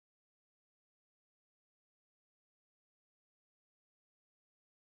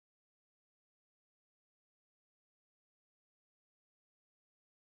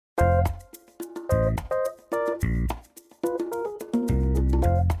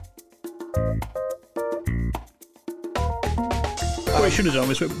What we should have done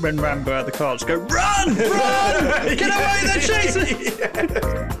was when Rambo out the car, just go, run! Get away, they're chasing!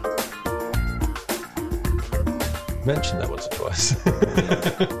 Mentioned that once or twice.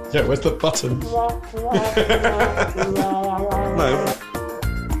 Yeah, where's the button? No.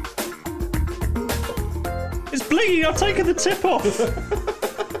 It's bleeding, I've taken the tip off.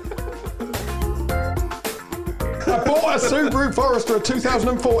 I bought a Subaru Forester, a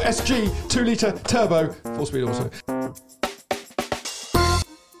 2004 SG 2-litre turbo, 4-speed also.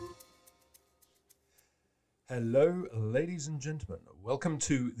 Hello, ladies and gentlemen. Welcome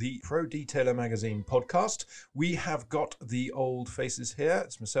to the Pro Detailer Magazine podcast. We have got the old faces here.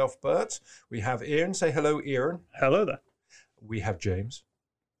 It's myself, Bert. We have Ian. Say hello, Ian. Hello there. We have James.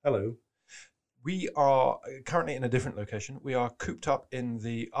 Hello. We are currently in a different location. We are cooped up in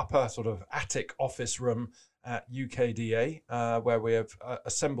the upper sort of attic office room at UKDA, where we have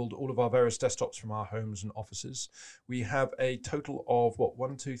assembled all of our various desktops from our homes and offices. We have a total of,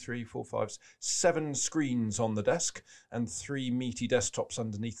 7 screens on the desk and 3 meaty desktops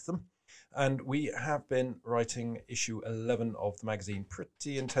underneath them. And we have been writing issue 11 of the magazine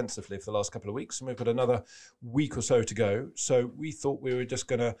pretty intensively for the last couple of weeks, and we've got another week or so to go. So we thought we were just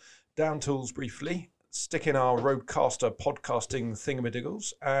going to down tools briefly, stick in our Rodecaster podcasting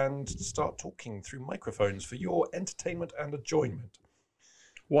thingamadiggles, and start talking through microphones for your entertainment and enjoyment.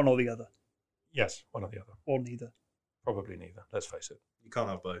 One or the other. Yes, one or the other. Or neither. Probably neither, let's face it. You can't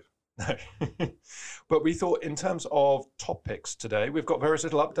have both. No. But we thought in terms of topics today, we've got various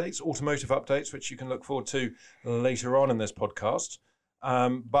little updates, automotive updates, which you can look forward to later on in this podcast.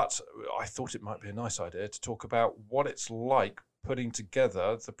 But I thought it might be a nice idea to talk about what it's like putting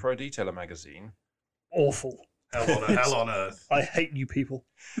together the Pro Detailer magazine. Awful. Hell on earth. I hate you people.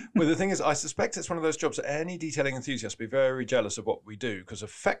 Well, the thing is, I suspect it's one of those jobs that any detailing enthusiast will be very jealous of what we do, because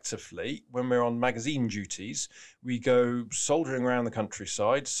effectively, when we're on magazine duties, we go soldering around the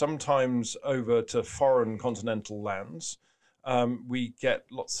countryside, sometimes over to foreign continental lands. We get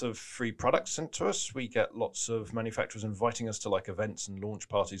lots of free products sent to us. We get lots of manufacturers inviting us to like events and launch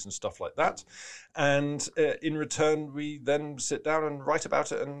parties and stuff like that. And in return, we then sit down and write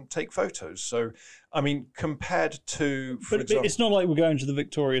about it and take photos. So, I mean, compared to, for example, it's not like we're going to the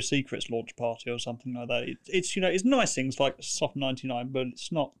Victoria's Secrets launch party or something like that. It's it's nice things like Soft 99, but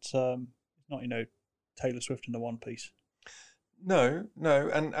it's not Taylor Swift in the One Piece. No,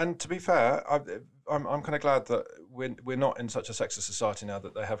 and to be fair, I'm kind of glad that we're not in such a sexist society now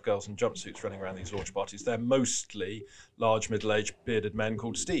that they have girls in jumpsuits running around these launch parties. They're mostly large, middle-aged, bearded men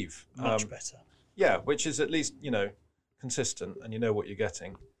called Steve. Much better. Yeah, which is at least consistent, and you know what you're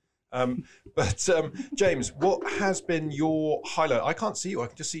getting. But James, what has been your highlight? I can't see you. I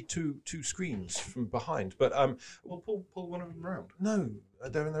can just see two screens from behind. But Well, pull one of them round. no,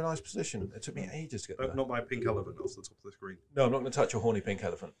 they're in a nice position. It took me ages to get there. Not my pink elephant off the top of the screen. No, I'm not going to touch your horny pink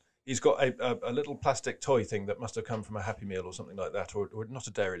elephant. He's got a little plastic toy thing that must have come from a Happy Meal or something like that, or not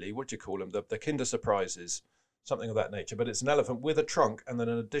a Dairy Lee. What do you call them? The Kinder Surprises, something of that nature. But it's an elephant with a trunk and then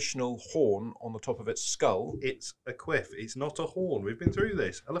an additional horn on the top of its skull. It's a quiff. It's not a horn. We've been through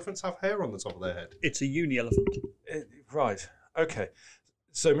this. Elephants have hair on the top of their head. It's a uni elephant. Right. Okay.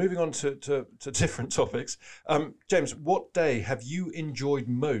 So moving on to different topics. James, what day have you enjoyed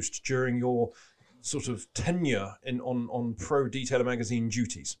most during your sort of tenure on Pro Detailer magazine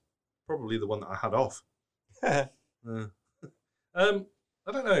duties? Probably the one that I had off. I don't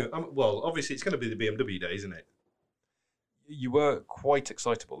know. Well, obviously it's going to be the BMW day, isn't it? You were quite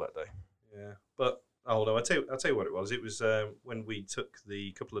excitable that day. Yeah. But no, I'll tell you what it was. It was when we took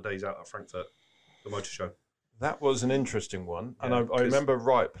the couple of days out at Frankfurt, the motor show. That was an interesting one. Yeah, and I remember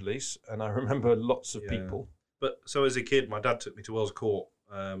riot police, and I remember lots of people. But so as a kid, my dad took me to Wells Court,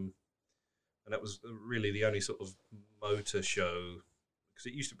 and that was really the only sort of motor show,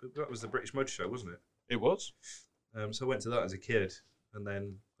 because that was the British Motor Show, wasn't it? It was. So I went to that as a kid, and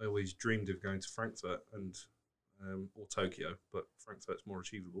then I always dreamed of going to Frankfurt or Tokyo, but Frankfurt's more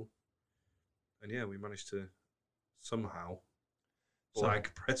achievable. And yeah, we managed to somehow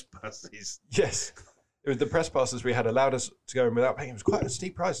blag press passes. Yes. It was the press passes we had allowed us to go in without paying. It was quite a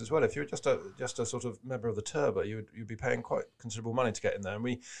steep price as well. If you were just a sort of member of the Turbo, you'd be paying quite considerable money to get in there.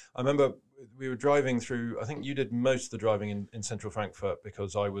 And I remember we were driving through. I think you did most of the driving in central Frankfurt,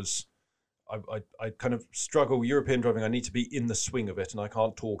 because I kind of struggle European driving. I need to be in the swing of it, and I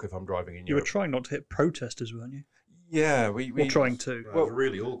can't talk if I'm driving in You were Europe. trying not to hit protesters, weren't you? Yeah, we Or trying to. Well, it was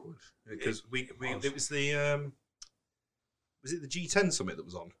really awkward because it was the was it the G10 summit that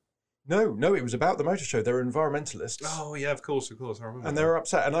was on? No, it was about the motor show. They were environmentalists. Oh yeah, of course, I remember. And they were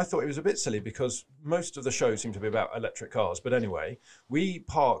upset. And I thought it was a bit silly because most of the show seemed to be about electric cars. But anyway, we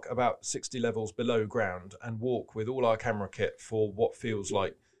park about 60 levels below ground and walk with all our camera kit for what feels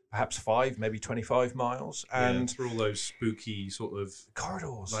like perhaps 5, maybe 25 miles. And through all those spooky sort of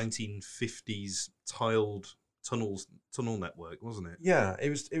corridors, 1950s tiled tunnel network, wasn't it? Yeah, it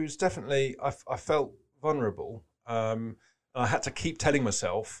was definitely. I felt vulnerable. I had to keep telling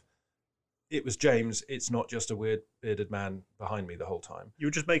myself, it was James. It's not just a weird bearded man behind me the whole time. You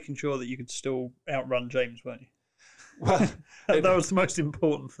were just making sure that you could still outrun James, weren't you? Well, that was the most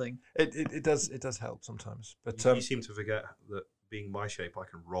important thing. It does help sometimes. But you seem to forget that being my shape, I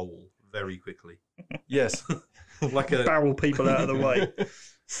can roll very quickly. Yes, like a barrel people out of the way.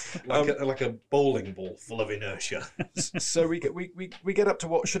 Like a bowling ball full of inertia. So we get up to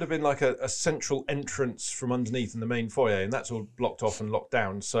what should have been like a central entrance from underneath in the main foyer, and that's all blocked off and locked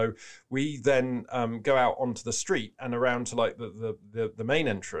down. So we then go out onto the street and around to like the main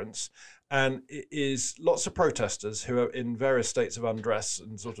entrance, and it is lots of protesters who are in various states of undress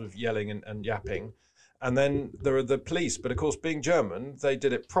and sort of yelling and yapping. And then there are the police, but of course, being German, they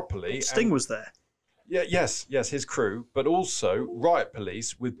did it properly. Sting was there. Yeah, yes, his crew, but also riot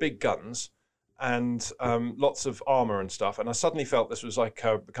police with big guns and lots of armour and stuff. And I suddenly felt this was like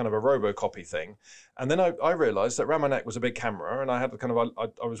a kind of a Robocop-y thing. And then I realised that around my neck was a big camera, and I had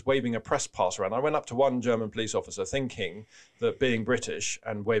I was waving a press pass around. I went up to one German police officer thinking that being British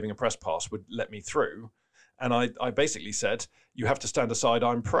and waving a press pass would let me through. And I basically said, "You have to stand aside,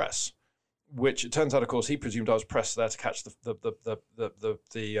 I'm press." Which it turns out, of course, he presumed I was pressed there to catch the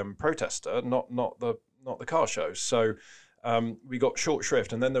protester, not the car show. So we got short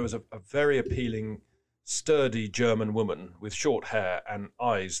shrift, and then there was a very appealing, sturdy German woman with short hair and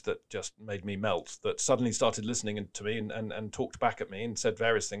eyes that just made me melt. That suddenly started listening to me and talked back at me and said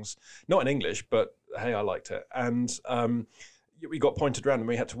various things, not in English, but hey, I liked it. And we got pointed around and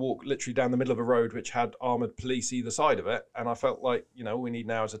we had to walk literally down the middle of a road which had armoured police either side of it. And I felt like, all we need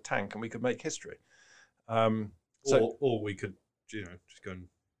now is a tank and we could make history. Or we could, just go and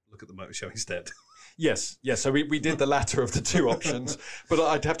look at the motor show instead. Yes. So we did the latter of the two options. But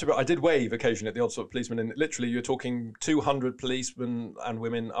I did wave occasionally at the odd sort of policeman. And literally you're talking 200 policemen and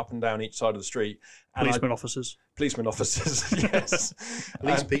women up and down each side of the street. And Policemen officers, yes.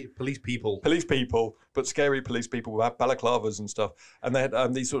 Police people, but scary police people with balaclavas and stuff. And they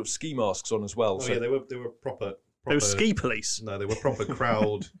had these sort of ski masks on as well. Oh, yeah, they were proper. They were ski police. No, they were proper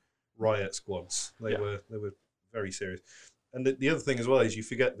crowd riot squads. They were very serious. And the other thing as well is you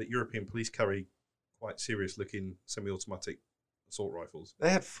forget that European police carry quite serious-looking semi-automatic assault rifles.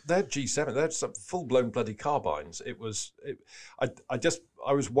 They had G7. They had some full-blown bloody carbines. I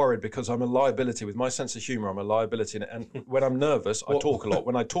was worried because I'm a liability with my sense of humour. I'm a liability, and when I'm nervous, I talk a lot.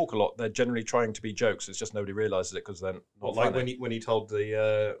 When I talk a lot, they're generally trying to be jokes. It's just nobody realises it because they're not like funny. when he told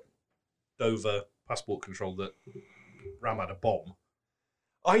the Dover passport control that Ram had a bomb.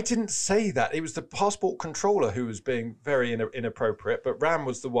 I didn't say that. It was the passport controller who was being very inappropriate, but Ram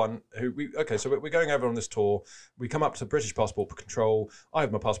was the one who... So we're going over on this tour. We come up to British passport control. I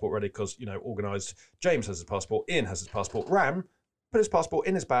have my passport ready because, organised. James has his passport. Ian has his passport. Ram put his passport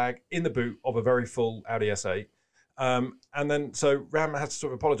in his bag, in the boot of a very full Audi S8. And then, so Ram has to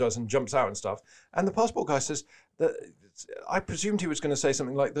sort of apologise and jumps out and stuff. And the passport guy says, that I presumed he was going to say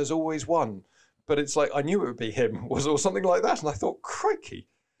something like, there's always one. But it's like, I knew it would be him, or something like that. And I thought, crikey.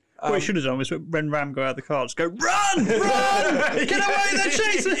 What he should have done was when Ram go out of the car, just go, run! Get away, they're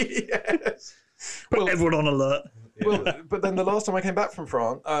chasing! Yes. Put everyone on alert. Well, but then the last time I came back from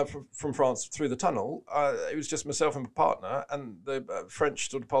France through the tunnel, it was just myself and my partner, and the French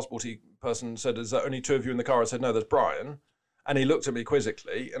sort of passporty person said, "Is there only two of you in the car?" I said, "No, there's Brian." And he looked at me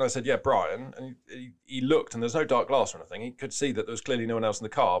quizzically, and I said, "Yeah, Brian." And he looked, and there's no dark glass or anything. He could see that there was clearly no one else in the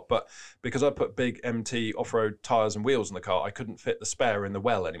car, but because I put big MT off-road tyres and wheels in the car, I couldn't fit the spare in the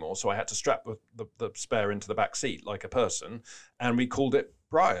well anymore, so I had to strap the spare into the back seat like a person, and we called it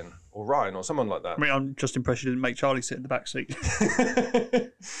Brian or Ryan or someone like that. I mean, I'm just impressed you didn't make Charlie sit in the back seat.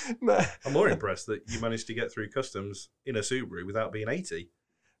 No. I'm more impressed that you managed to get through customs in a Subaru without being 80.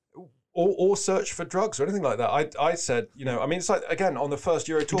 Or search for drugs or anything like that. I said, it's like, again, on the first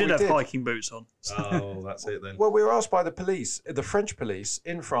Euro tour, You did have hiking boots on. Oh, that's it then. Well, we were asked by the French police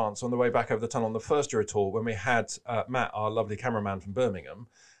in France on the way back over the tunnel on the first Euro tour when we had Matt, our lovely cameraman from Birmingham,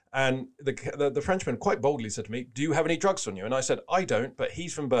 and the Frenchman quite boldly said to me, "Do you have any drugs on you?" And I said, "I don't, but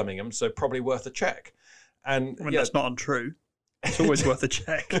he's from Birmingham, so probably worth a check." And that's not untrue. It's always worth a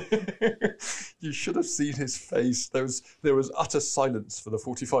check. You should have seen his face. There was utter silence for the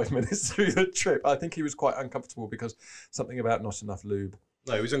 45 minutes through the trip. I think he was quite uncomfortable because something about not enough lube.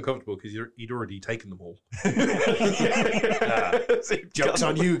 No, he was uncomfortable because he'd already taken them all. Joke's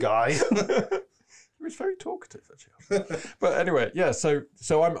on you, guy. He was very talkative, actually. But anyway, yeah. So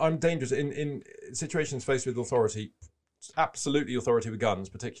I'm dangerous in situations faced with authority, absolutely authority with guns,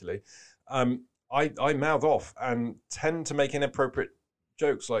 particularly. I mouth off and tend to make inappropriate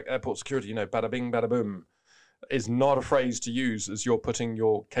jokes like airport security. Bada bing, bada boom, is not a phrase to use as you're putting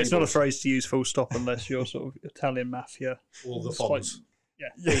your cables. It's not a phrase to use full stop unless you're sort of Italian mafia. All the It's like- fonts.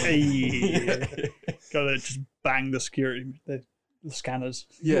 Yeah. Hey. Gotta just bang the security, the scanners.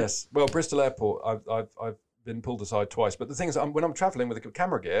 Yes. Well, Bristol Airport, I've been pulled aside twice. But the thing is, when I'm travelling with the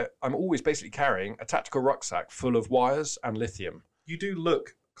camera gear, I'm always basically carrying a tactical rucksack full of wires and lithium. You do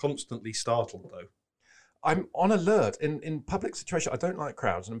look constantly startled, though. I'm on alert in public situations. I don't like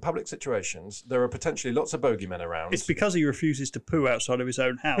crowds, and in public situations, there are potentially lots of bogeymen around. It's because he refuses to poo outside of his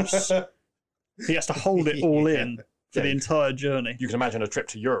own house. He has to hold it all in for the entire journey. You can imagine a trip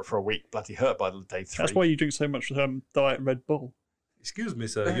to Europe for a week bloody hurt by day 3. That's why you drink so much Diet Red Bull. Excuse me,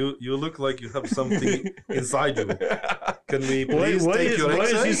 sir. You look like you have something inside you. Can we please Why take your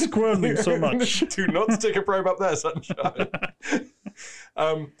is he X-ray? squirming so much? Do not stick a probe up there, sunshine.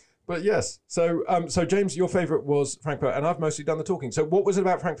 But yes, so James, your favourite was Frankfurt, and I've mostly done the talking. So what was it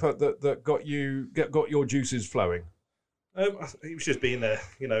about Frankfurt that got your juices flowing? It was just being there.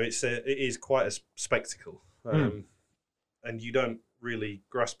 It is quite a spectacle, and you don't really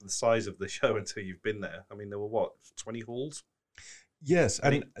grasp the size of the show until you've been there. I mean, there were 20 halls. Yes,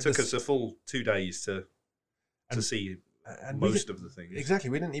 and it took us a full 2 days to see most of the things.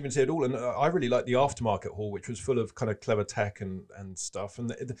 Exactly, we didn't even see it all, and I really liked the aftermarket hall, which was full of kind of clever tech and stuff.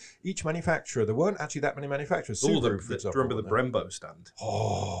 And each manufacturer, there weren't actually that many manufacturers. Subaru, for example, remember the Brembo stand?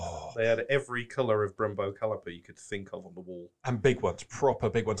 Oh, they had every colour of Brembo caliper you could think of on the wall, and big ones, proper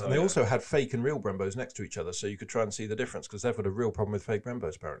big ones. And they also had fake and real Brembos next to each other, so you could try and see the difference because they've got a real problem with fake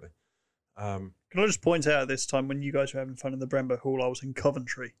Brembos apparently. Can I just point out this time when you guys were having fun in the Brembo Hall, I was in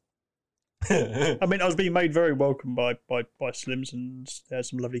Coventry. I mean, I was being made very welcome by Slims, and they had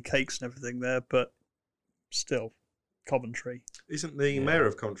some lovely cakes and everything there, but still, Coventry. Isn't the mayor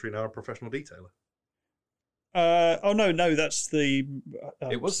of Coventry now a professional detailer? No, that's the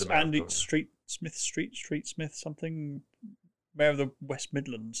it was the mayor Andy of Street Smith something, mayor of the West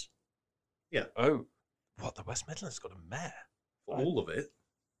Midlands. Yeah. Oh, what, the West Midlands got a mayor for all of it?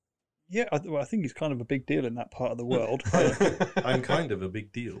 Yeah, I think he's kind of a big deal in that part of the world. I'm kind of a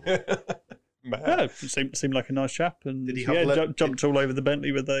big deal. Yeah, seemed like a nice chap, and Did he have jumped all over the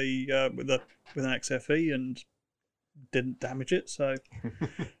Bentley with an XFE and didn't damage it, so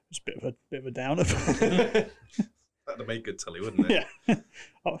it's a bit of a downer. That'd have made good telly, wouldn't it? Yeah,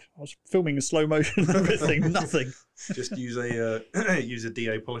 I was filming in slow motion and everything. Nothing. Just use a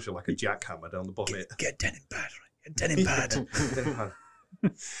DA polisher like a jackhammer down the bonnet. Get denim pad, right? Get denim pad.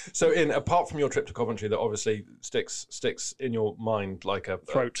 So, apart from your trip to Coventry, that obviously sticks in your mind like a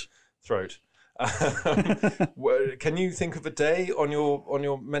throat. Can you think of a day on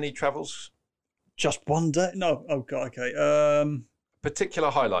your many travels? Just one day? No. Oh God. Okay.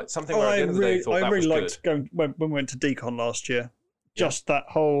 Particular highlight, something where at the end of the day you thought I that really was liked going when we went to Decon last year. Just that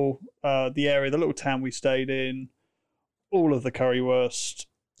whole the area, the little town we stayed in, all of the currywurst.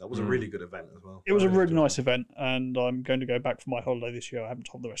 That was a really good event as well. It was a really nice event, and I'm going to go back for my holiday this year. I haven't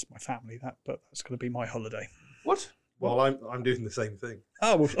told the rest of my family that, but that's going to be my holiday. What? Well, I'm doing the same thing.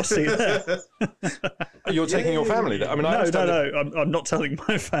 Oh, well, I'll see you there. You're taking your family there? I mean, no. I'm not telling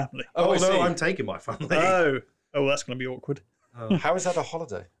my family. Oh, I see. no, I'm taking my family. Oh, that's going to be awkward. How is that a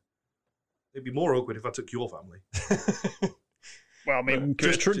holiday? It'd be more awkward if I took your family. Well, I mean,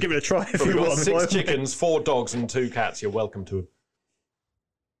 give it a try if We've you got want. 6 chickens, 4 dogs, and 2 cats. You're welcome to them.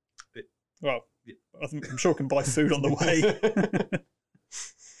 Well, I'm sure I can buy food on the way.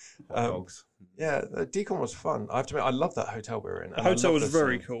 Dogs. Yeah, Decon was fun. I have to admit, I love that hotel we were in. The hotel was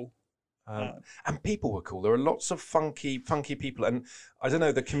very cool. And people were cool. There were lots of funky people. And I don't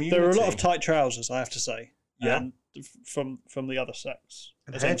know, the community... There were a lot of tight trousers, I have to say. Yeah. And from the other sex.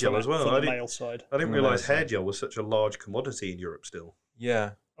 And hair gel as well. From the male side. I didn't realise hair gel was such a large commodity in Europe still.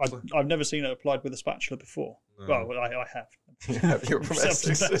 Yeah. I've never seen it applied with a spatula before. No. Well, I have. Yeah, you're from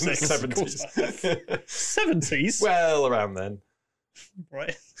Essex in the 70s. 70s? Well, around then.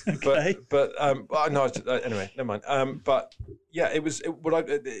 Right. Okay. But no. Anyway, never mind. But yeah,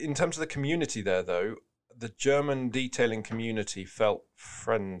 in terms of the community there, though, the German detailing community felt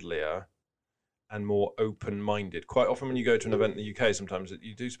friendlier and more open-minded. Quite often when you go to an event in the UK, sometimes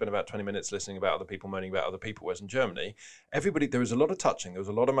you do spend about 20 minutes listening about other people moaning about other people, whereas in Germany, there was a lot of touching. There was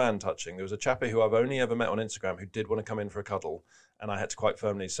a lot of man-touching. There was a chappie who I've only ever met on Instagram who did want to come in for a cuddle, and I had to quite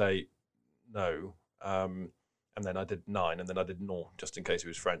firmly say no. And then I did 9, and then I did no, just in case he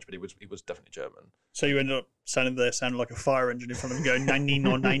was French, but he was definitely German. So you ended up standing there sounding like a fire engine in front of him going,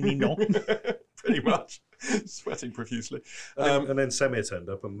 99, Pretty much. Sweating profusely. And then Semir turned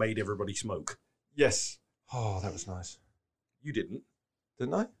up and made everybody smoke. Yes. Oh, that was nice. You didn't.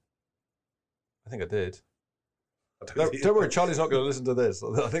 Didn't I? I think I did. I Don't worry, Charlie's not going to listen to this.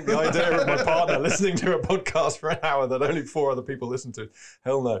 I think the idea of my partner listening to a podcast for an hour that only 4 other people listen to,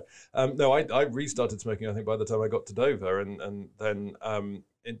 hell no. No, I restarted smoking, I think, by the time I got to Dover. And then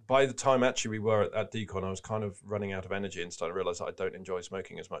by the time actually we were at Decon, I was kind of running out of energy and started to realise that I don't enjoy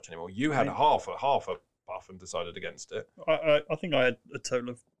smoking as much anymore. You had half a puff and decided against it. I think I had a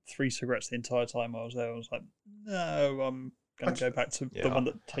total of 3 cigarettes the entire time I was there. I was like, no, I'm going to go back to the one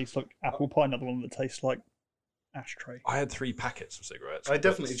that tastes like apple pie, not the one that tastes like ashtray. I had 3 packets of cigarettes. I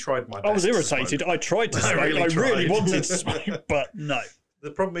definitely tried my best. I was irritated. I tried to smoke. I really wanted to smoke, but no.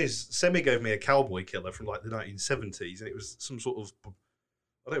 The problem is, Semi gave me a cowboy killer from like the 1970s, and it was some sort of,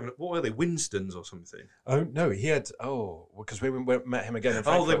 I don't know, what were they, Winstons or something? Oh, no, he had, because we met him again in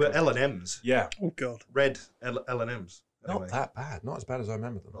Oh, they Frankfurt. were L&M's. Yeah. Oh, God. Red L&M's. Not that bad. Not as bad as I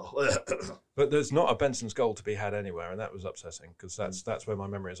remember them. Oh. But there's not a Benson's Gold to be had anywhere, and that was upsetting because that's where my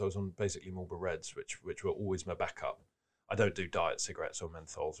memory is. I was on basically Marlboro Reds, which were always my backup. I don't do diet cigarettes or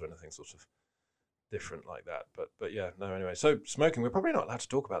menthols or anything sort of different like that. But yeah, no. Anyway, so smoking, we're probably not allowed to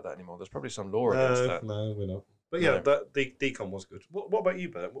talk about that anymore. There's probably some law against that. No, we're not. But yeah, the Decon was good. What about you,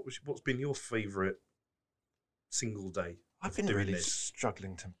 Bert? What's been your favourite single day? I've been really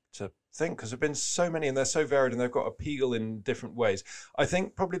struggling to think because there have been so many and they're so varied and they've got appeal in different ways. I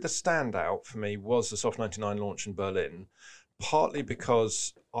think probably the standout for me was the Soft 99 launch in Berlin, partly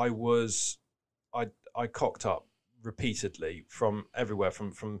because I cocked up repeatedly from everywhere,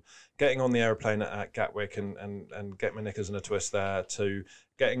 from getting on the aeroplane at Gatwick and get my knickers in a twist there to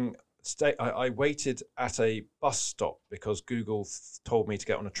getting... I waited at a bus stop because Google told me to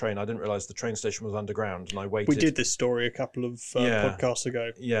get on a train. I didn't realise the train station was underground, and I waited. We did this story a couple of podcasts ago.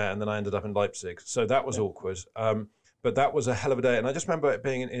 Yeah, and then I ended up in Leipzig, so that was awkward. But that was a hell of a day, and I just remember it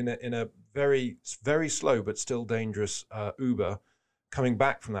being in a very, very slow but still dangerous Uber, coming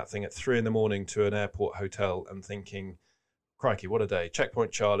back from that thing at 3 a.m. to an airport hotel and thinking, crikey, what a day.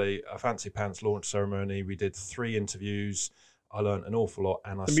 Checkpoint Charlie, a fancy pants launch ceremony. We did 3 interviews. I learned an awful lot,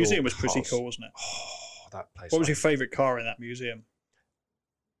 and the museum was pretty cool, wasn't it? Oh, that place! What was your favourite car in that museum?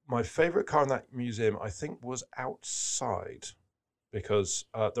 My favourite car in that museum, I think, was outside, because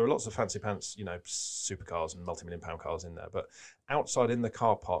there are lots of fancy pants, supercars and multi-million-pound cars in there. But outside in the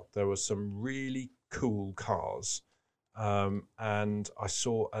car park, there were some really cool cars, and I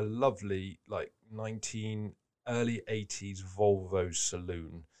saw a lovely early 80s Volvo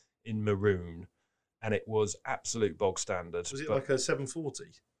saloon in maroon. And it was absolute bog standard. Was it like a 740?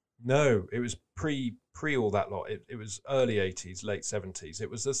 No, it was pre all that lot. It was early 80s, late 70s. It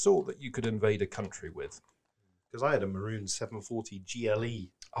was the sort that you could invade a country with. Because I had a maroon 740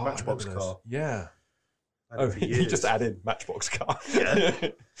 GLE Matchbox car. Yeah. You just added Matchbox car. Yeah.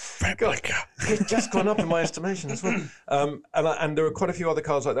 God, it's just gone up in my estimation as well. And there were quite a few other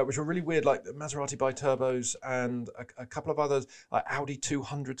cars like that, which were really weird, like the Maserati Biturbos and a couple of others, like Audi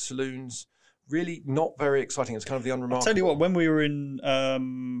 200 saloons. Really not very exciting. It's kind of the unremarkable. I'll tell you what, when we were in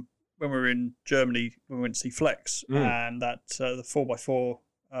Germany, we went to see Flex and that the 4x4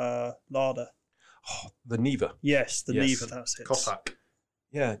 Lada. Oh, the Niva. Yes, the Niva. That's it. Cossack.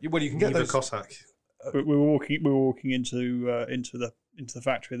 Yeah, well, you can get Niva those. Cossack. We were walking into the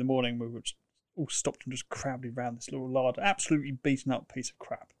factory in the morning. We were all stopped and just crowded around this little Lada, absolutely beaten up piece of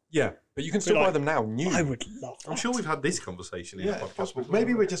crap. Yeah, but you can still buy them now new. I would love that. I'm sure we've had this conversation in the podcast. Possible.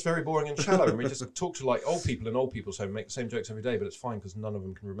 Maybe we're just very boring and shallow and we just talk to like old people in old people's home, make the same jokes every day, but it's fine because none of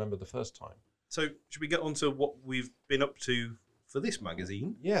them can remember the first time. So should we get on to what we've been up to for this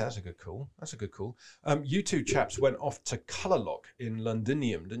magazine? Yeah, that's a good call. You two chaps went off to Colour Lock in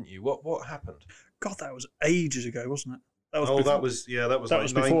Londinium, didn't you? What happened? God, that was ages ago, wasn't it? That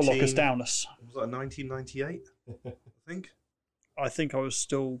was before Locust Downus. Was that 1998? I think. I think I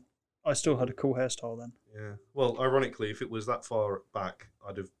still had a cool hairstyle then. Yeah. Well, ironically, if it was that far back,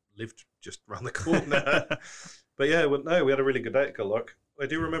 I'd have lived just round the corner. But yeah, we had a really good day at Colour Lock. I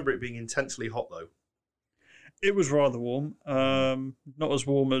do remember it being intensely hot though. It was rather warm. Not as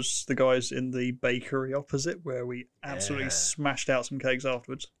warm as the guys in the bakery opposite, where we absolutely smashed out some cakes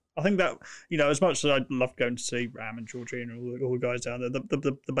afterwards. I think that, as much as I'd love going to see Ram and Georgina and all the guys down there,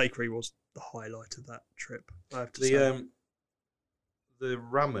 the bakery was the highlight of that trip, I have to say. The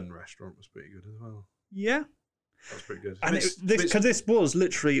ramen restaurant was pretty good as well. Yeah. That was pretty good. And this was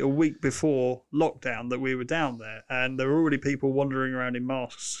literally a week before lockdown that we were down there, and there were already people wandering around in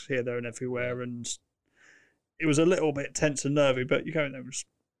masks here, there, and everywhere, and it was a little bit tense and nervy, but you go in there, it was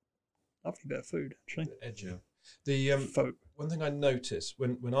lovely bit of food actually. Edgy. The one thing I notice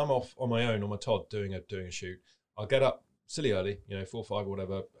when I'm off on my own on my Todd doing a shoot, I'll get up silly early, 4 or 5 or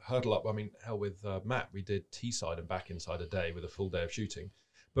whatever, hurdle up. I mean, hell, with Matt, we did Teesside and back inside a day with a full day of shooting,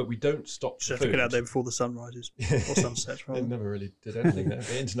 but we don't stop So for food. get out there before the sun rises or sunsets. It never really did anything there.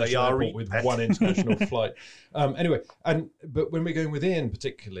 The international airport with one international flight. Anyway, but when we're going with Ian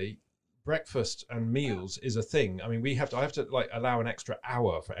particularly, breakfast and meals is a thing. I mean, I have to like allow an extra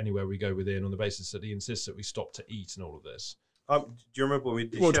hour for anywhere we go with Ian on the basis that he insists that we stop to eat and all of this. Do you remember when we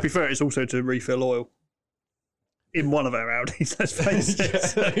did Well, to be fair, it's also to refill oil in one of our Audis, let's face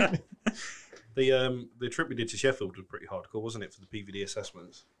it. The trip we did to Sheffield was pretty hardcore, wasn't it, for the PVD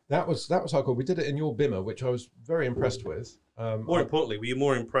assessments? That was hardcore. We did it in your Bimmer, which I was very impressed with. More importantly, were you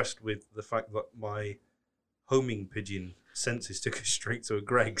more impressed with the fact that my homing pigeon senses took us straight to a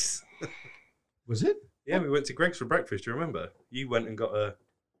Greg's? Was it? Yeah, we went to Greg's for breakfast. Do you remember? You went and got a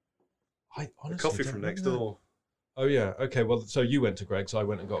coffee from next door. Oh yeah. Okay. Well, so you went to Greg's. I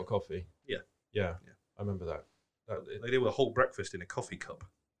went and got a coffee. Yeah. I remember that. They did a whole breakfast in a coffee cup.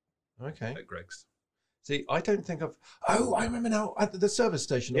 Okay. At Greg's. See, I don't think I've. Oh, I remember now at the service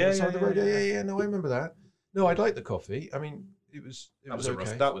station on the side of the road. Yeah. No, I remember that. No, I liked the coffee. I mean, it was okay. That was a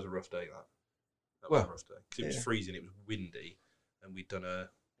rough day. That was Well, a rough day. 'Cause it was freezing. It was windy, and we'd done a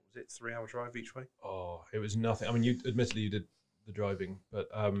 3-hour drive each way. Oh, it was nothing. I mean, you admittedly you did the driving, but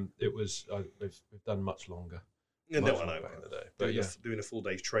it was. We've done much longer. Yeah, Much no, I longer know. back in the day. But Doing a full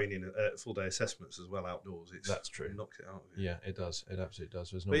day's training, full day assessments as well outdoors. That's true. It knocks it out. Of you. Yeah, it does. It absolutely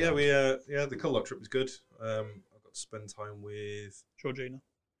does. There's no But yeah, doubt. the Coloc trip was good. I got to spend time with Georgina.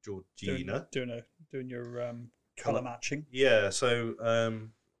 Doing your colour matching. Yeah, so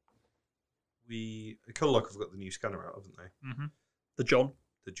Coloc have got the new scanner out, haven't they? Mm-hmm. The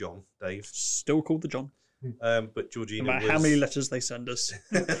John. Dave. Still called the John. But Georgina No matter how many letters they send us.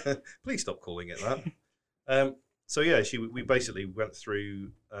 Please stop calling it that. So yeah, we basically went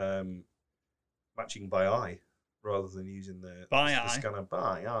through matching by eye rather than using the scanner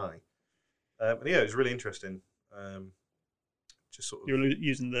by eye. And yeah, it was really interesting. Just sort of. You were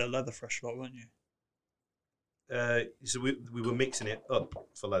using the Leatherfresh lot, weren't you? So we were mixing it up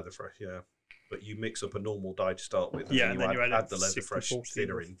for Leatherfresh, yeah. But you mix up a normal dye to start with, and then you add the Leatherfresh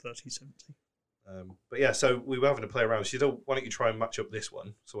thinner in. 30-70. But yeah, so we were having to play around. She said, "Oh, why don't you try and match up this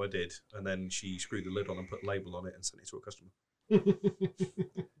one?" So I did, and then she screwed the lid on and put a label on it and sent it to a customer.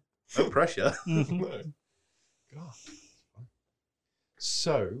 No pressure. No. God.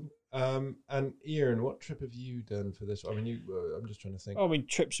 So, and Ian, what trip have you done for this? I mean, I'm just trying to think. I mean,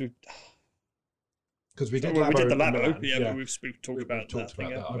 trips with. Because we did the Labo, yeah. But we've talked about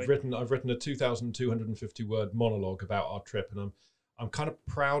that. I've written a 2,250 word monologue about our trip, and I'm kind of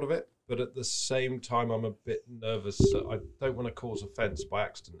proud of it, but at the same time, I'm a bit nervous. I don't want to cause offence by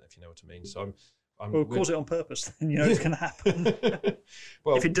accident, if you know what I mean. So Well, cause it on purpose, then you know it's going to happen.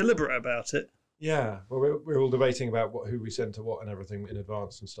 Well, if you're deliberate about it. Yeah, well, we're all debating about who we send to what and everything in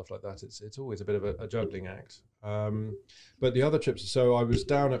advance and stuff like that. It's always a bit of a juggling act. But the other trips, so I was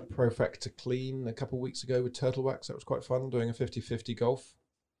down at Profecta Clean a couple of weeks ago with Turtle Wax. That was quite fun, doing a 50-50 golf.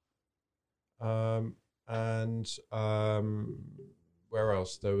 Where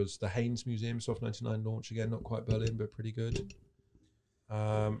else? There was the Haynes Museum Soft 99 launch again, not quite Berlin, but pretty good.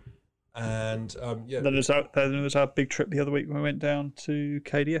 Then there's our big trip the other week when we went down to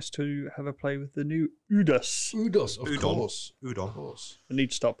KDS to have a play with the new Udos. Udos, of course. Udon. I need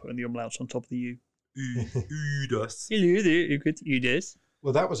to stop putting the umlauts on top of the U. Udos. Hello there, good Udos.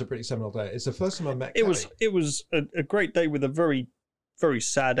 Well, that was a pretty seminal day. It's the first time I met It Kelly. It was a great day with a very, very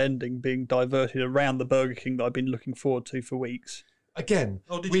sad ending, being diverted around the Burger King that I've been looking forward to for weeks. Again,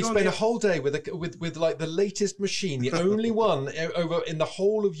 we spent a whole day with like the latest machine, the only one over in the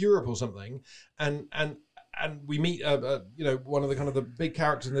whole of Europe or something, and we meet one of the kind of the big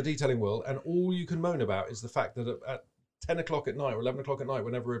characters in the detailing world, and all you can moan about is the fact that at 10 o'clock at night or 11 o'clock at night,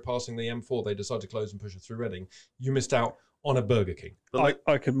 whenever we're passing the M4, they decide to close and push us through Reading. You missed out on a Burger King.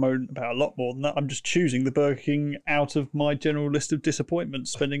 I could moan about a lot more than that. I'm just choosing the Burger King out of my general list of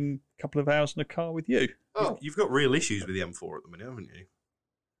disappointments, spending a couple of hours in a car with you. Oh. You've got real issues with the M4 at the minute, haven't you?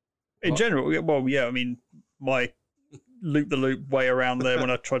 In general, well, yeah, I mean, my loop-the-loop way around there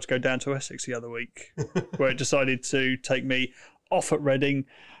when I tried to go down to Essex the other week, where it decided to take me off at Reading,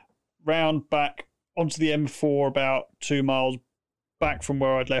 round back onto the M4 about 2 miles back from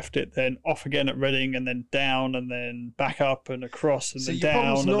where I'd left it, then off again at Reading, and then down, and then back up and across, and then down. Your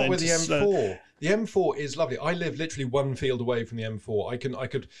problem's and not then with the M4. The M4 is lovely. I live literally one field away from the M4. I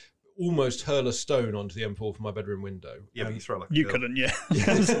could almost hurl a stone onto the M4 from my bedroom window. Yeah, but you throw like a You girl. couldn't, yeah.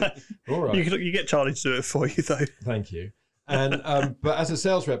 All right. You get Charlie to do it for you, though. Thank you. And but as a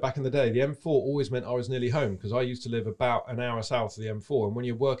sales rep back in the day, the M4 always meant I was nearly home because I used to live about an hour south of the M4. And when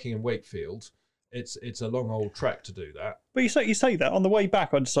you're working in Wakefield, it's a long old trek to do that. But you say that. On the way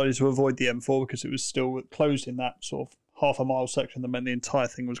back, I decided to avoid the M4 because it was still closed in that sort of half a mile section that meant the entire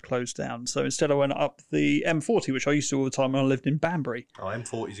thing was closed down. So instead I went up the M40, which I used to all the time when I lived in Banbury. Oh,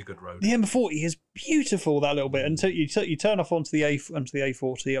 M40 is a good road. The M40 is beautiful, that little bit, until you turn off onto the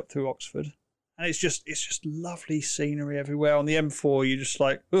A40 up through Oxford. And it's just lovely scenery everywhere. On the M4, you're just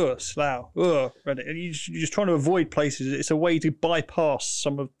like, Slough, and you're just trying to avoid places. It's a way to bypass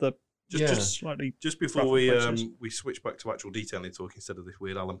some of the just slightly. Just before rougher we places. switch back to actual detailing talk instead of this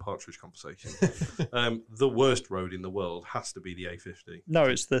weird Alan Partridge conversation, the worst road in the world has to be the A50. No,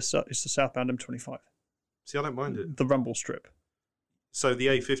 it's the southbound M25, See, I don't mind it. the rumble strip. So the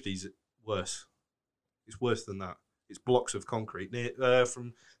A50's worse. It's worse than that. It's blocks of concrete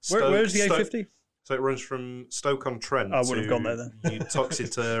from Stoke. Where's the A50? So it runs from Stoke-on-Trent I would have gone there then.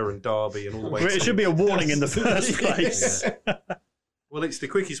 Tuxeter and Derby and all the way. It should be a warning in the first place. Yeah. Well, it's the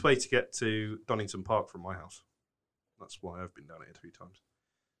quickest way to get to Donington Park from my house. That's why I've been down here 3 times.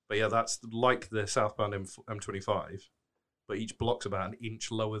 But yeah, that's like the southbound M25, but each block's about an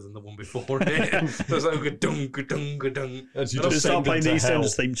inch lower than the one before it. So it's like dung. As you And just Just start send playing them the to hell.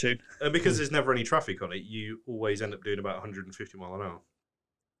 EastEnders theme tune. And because there's never any traffic on it, you always end up doing about 150 mile an hour.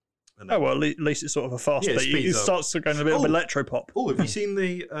 And Oh well, at least it's sort of a fast Yeah, it beat. It speeds up. starts going a bit of Oh. electropop. Oh, have you seen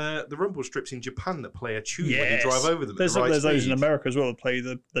the rumble strips in Japan that play a tune when you Yes. drive over them? There's at the right those in speed? America as well that play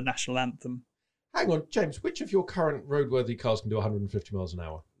the national anthem. Hang on, James, which of your current roadworthy cars can do 150 miles an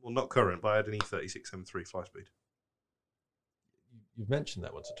hour? Well, not current, but I had an E36 M3 fly speed. You've mentioned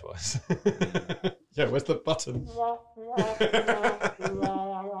that once or twice. Yeah, where's the button?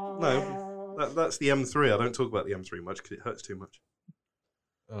 No, that's the M3. I don't talk about the M3 much because it hurts too much.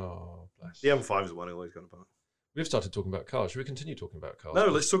 Oh, bless. The M5 is the one I always gone about. We've started talking about cars. Should we continue talking about cars? No,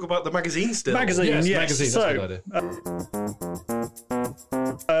 let's talk about the magazine still. Magazine, Yes, yes. magazine, So, that's a good idea.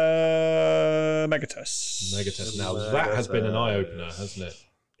 Megatest. Megatest. Now, that has been an eye-opener, hasn't it?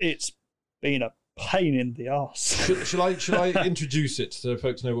 It's been a pain in the arse. Shall I introduce it so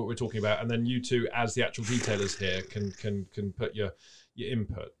folks know what we're talking about, and then you two, as the actual detailers here, can put your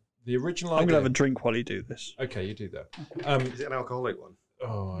input. The original I'm idea. going to have a drink while you do this. Okay, you do that. Is it an alcoholic one?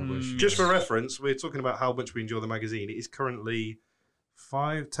 Oh, I wish. Just for reference, we're talking about how much we enjoy the magazine. It is currently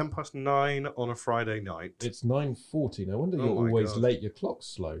 10 past 9 on a Friday night. It's 9:40. No wonder Oh you're my always God. late. Your clock's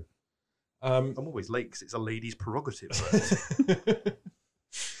slow. I'm always late because it's a lady's prerogative.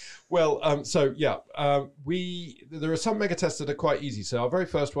 Well, there are some mega tests that are quite easy. So our very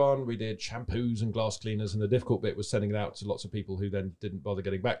first one, we did shampoos and glass cleaners, and the difficult bit was sending it out to lots of people who then didn't bother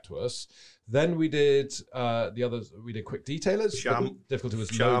getting back to us. Then we did the others. We did quick detailers. Sham. Difficulty was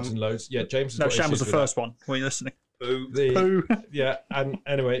Sham. loads and loads. Yeah, James has No, got Sham was issues the with first one. When you're listening. Boo. that. Poo. Yeah, and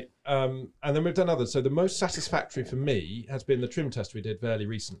anyway, and then we've done others. So the most satisfactory for me has been the trim test we did fairly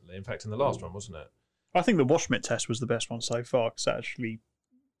recently. In fact, in the last one, wasn't it? I think the wash mitt test was the best one so far because that actually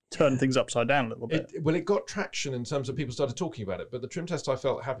turned things upside down a little bit. It got traction in terms of people started talking about it, but the trim test I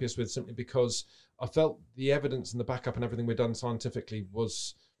felt happiest with simply because I felt the evidence and the backup and everything we'd done scientifically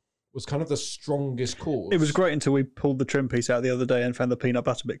was kind of the strongest cause. It was great until we pulled the trim piece out the other day and found the peanut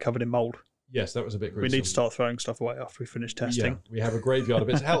butter bit covered in mould. Yes, that was a bit We gruesome. need to start throwing stuff away after we finish testing. Yeah, we have a graveyard of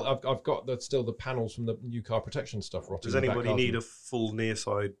it. Hell, I've got still the panels from the new car protection stuff rotting. Does in the back anybody need garden. a full near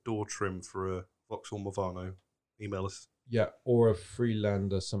side door trim for a Vauxhall Movano? Email us. Yeah, or a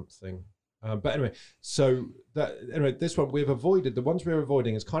Freelander something. But anyway, this one we've avoided. The ones we're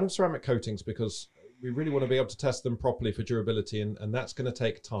avoiding is kind of ceramic coatings because we really want to be able to test them properly for durability, and that's going to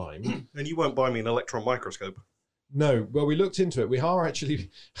take time. And you won't buy me an electron microscope. No, well, we looked into it. We are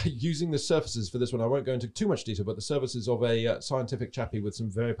actually using the surfaces for this one. I won't go into too much detail, but the surfaces of a scientific chappie with some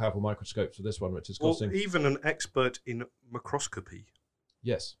very powerful microscopes for this one, which is Or costing. even an expert in macroscopy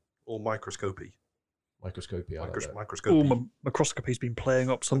Yes, or microscopy. microscopy. I like that. Microscopy. Oh, microscopy's been playing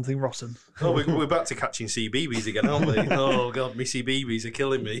up something rotten. Oh, we're back to catching CBeebies again, aren't we? Oh, God, me CBeebies are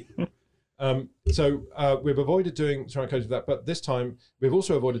killing me. We've avoided doing ceramic coatings with that, but this time we've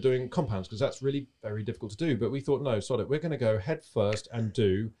also avoided doing compounds because that's really very difficult to do. But we thought, no, sod it. We're going to go head first and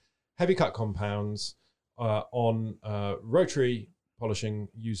do heavy cut compounds on rotary polishing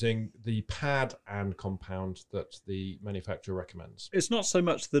using the pad and compound that the manufacturer recommends. It's not so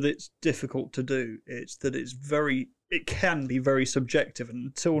much that it's difficult to do, it's that it can be very subjective. And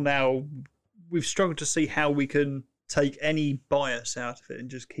until now, we've struggled to see how we can take any bias out of it and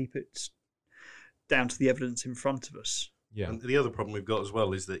just keep it down to the evidence in front of us. Yeah. And the other problem we've got as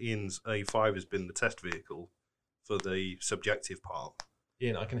well is that Ian's A5 has been the test vehicle for the subjective part.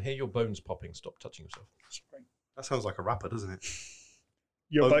 Ian, I can hear your bones popping. Stop touching yourself. Sorry. That sounds like a rapper, doesn't it?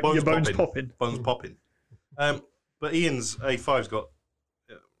 Your bones popping. Bones popping. But Ian's A5's got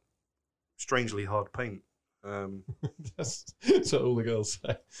strangely hard paint. That's what all the girls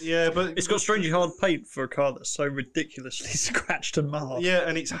say. Yeah, but It's got strangely hard paint for a car that's so ridiculously scratched and marred. yeah,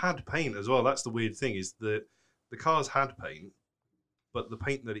 and it's had paint as well. That's the weird thing, is that the car's had paint, but the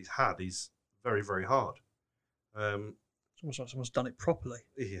paint that it's had is very, very hard. It's almost like someone's done it properly.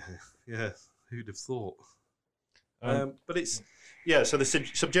 Yeah. Who'd have thought? But it's so the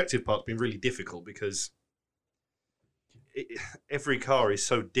subjective part's been really difficult because every car is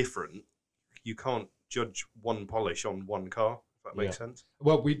so different. You can't judge one polish on one car. If that makes sense.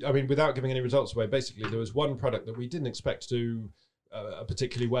 Well, without giving any results away, basically there was one product that we didn't expect to do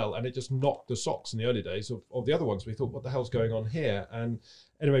particularly well, and it just knocked the socks in the early days of the other ones. We thought, what the hell's going on here? And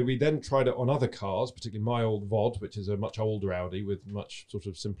anyway, we then tried it on other cars, particularly my old VOD, which is a much older Audi with much sort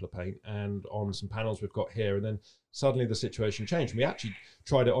of simpler paint, and on some panels we've got here. And then suddenly the situation changed. And we actually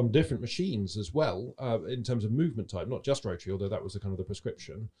tried it on different machines as well, in terms of movement type, not just rotary, although that was the kind of the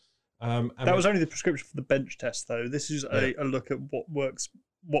prescription. And that was only the prescription for the bench test, though. This is a look at what works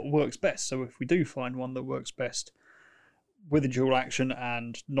best. So if we do find one that works best with a dual action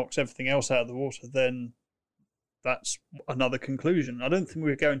and knocks everything else out of the water, then that's another conclusion. I don't think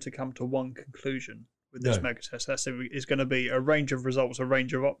we're going to come to one conclusion with this mega test. It's going to be a range of results, a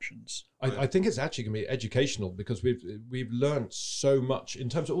range of options. I think it's actually going to be educational because we've learned so much in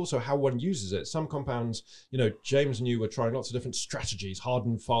terms of also how one uses it. Some compounds, James and you were trying lots of different strategies, hard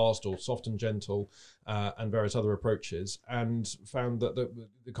and fast or soft and gentle, and various other approaches, and found that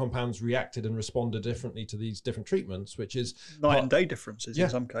the compounds reacted and responded differently to these different treatments, which is night and day differences in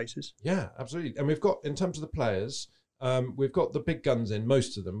some cases. Yeah, absolutely. And we've got, in terms of the players, we've got the big guns in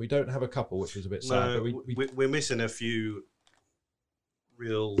most of them. We don't have a couple, which was a bit sad. But we're missing a few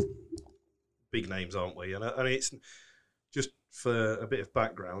real big names, aren't we? And it's just for a bit of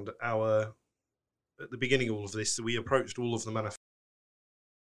background. At the beginning of all of this, we approached all of the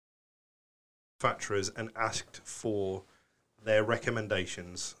manufacturers and asked for their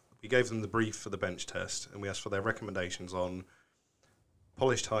recommendations. We gave them the brief for the bench test, and we asked for their recommendations on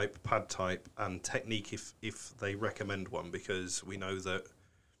polish type, pad type, and technique if they recommend one, because we know that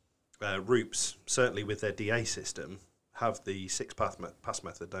Roops, certainly with their DA system, have the 6-pass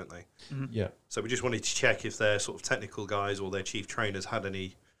method, don't they? Mm-hmm. Yeah. So we just wanted to check if their sort of technical guys or their chief trainers had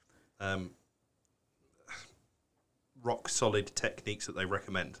any rock solid techniques that they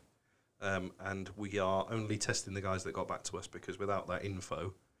recommend. And we are only testing the guys that got back to us, because without that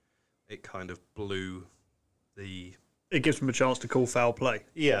info, it kind of blew the... It gives them a chance to call foul play.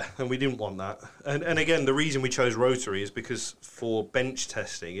 Yeah, and we didn't want that. And again, the reason we chose rotary is because for bench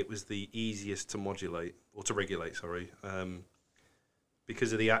testing, it was the easiest to modulate, or to regulate,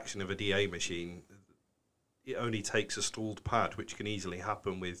 because of the action of a DA machine. It only takes a stalled pad, which can easily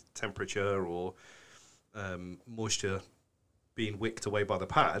happen with temperature or moisture being wicked away by the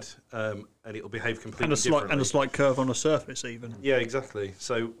pad, and it'll behave completely differently. And a slight curve on a surface, even. Yeah, exactly.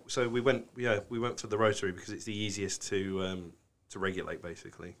 So we went for the rotary because it's the easiest to regulate,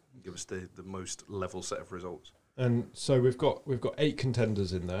 basically, give us the most level set of results. And so we've got 8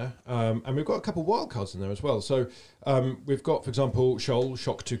 contenders in there, and we've got a couple of wild cards in there as well. So we've got, for example, Scholl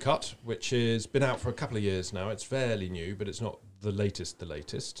Shock 2 Cut, which has been out for a couple of years now. It's fairly new, but it's not the latest.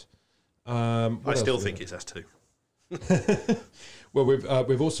 I still think it's S2. Well,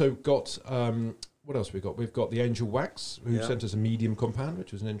 we've also got what else we've got? We've got the Angel Wax, who sent us a medium compound,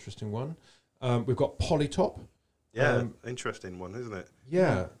 which was an interesting one. We've got Polytop. Yeah, interesting one, isn't it?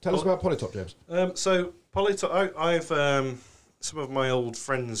 Yeah. Tell us about Polytop, James. So Polytop, I've some of my old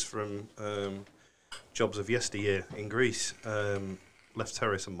friends from jobs of yesteryear in Greece, Left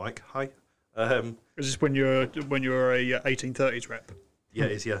Terrace and Mike. Hi. Is this when you're a 1830s rep? Yeah,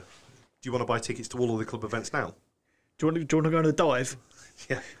 it is. Yeah. Do you want to buy tickets to all of the club events now? Do you want to go on a dive?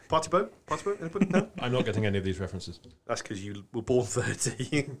 Yeah. Party boat? Anybody? No? I'm not getting any of these references. That's because you were born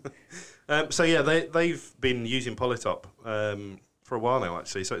 30. So yeah, they've been using Polytop for a while now,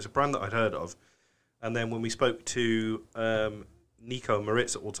 actually. So it's a brand that I'd heard of. And then when we spoke to Nico and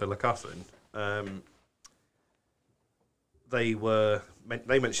Maritz at Auto Lakafen, they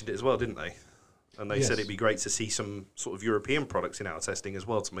mentioned it as well, didn't they? And they said it'd be great to see some sort of European products in our testing as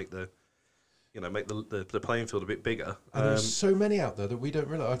well to make the playing field a bit bigger. And there's so many out there that we don't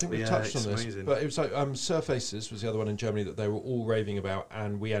realise. I think we've touched on this. Amazing. But it was like Surfaces was the other one in Germany that they were all raving about,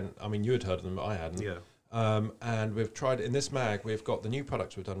 and we hadn't. I mean, you had heard of them, but I hadn't. Yeah. And we've tried in this mag. We've got the new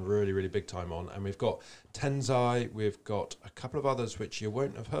products we've done really, really big time on, and we've got Tenzai. We've got a couple of others which you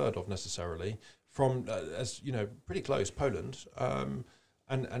won't have heard of necessarily from, as you know, pretty close Poland.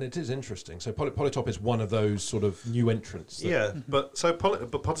 And it is interesting. So Polytop is one of those sort of new entrants. But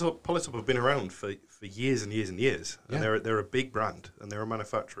Polytop have been around for years and years and years, and they're a big brand, and they're a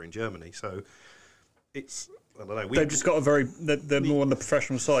manufacturer in Germany. So it's, I don't know. They've just got they're more on the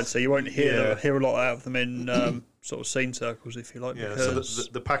professional side, so you won't hear a lot out of them in sort of scene circles, if you like. Yeah. So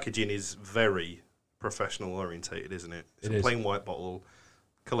the packaging is very professional orientated, isn't it? It's a plain white bottle,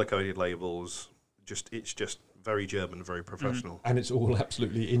 color coded labels. It's just very German, very professional. And it's all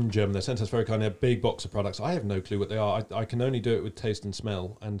absolutely in German. They sent us very kindly a big box of products. I have no clue what they are. I can only do it with taste and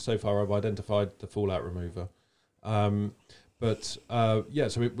smell. And so far I've identified the fallout remover. So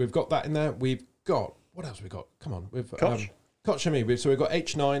we've got that in there. We've got, what else have we got? Come on. We've Koch Chemie. So we've got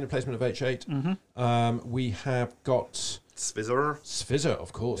H9, replacement of H8. We have got Svizzer,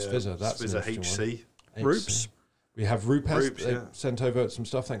 of course. Yeah. Svizzer, that's Svizzer HC. Roops. We have Rupes. They sent over some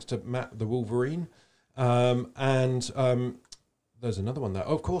stuff thanks to Matt the Wolverine. There's another one there.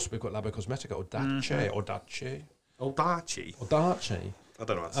 Oh, of course, we've got Labo Cosmetica or Dace. Odachi. I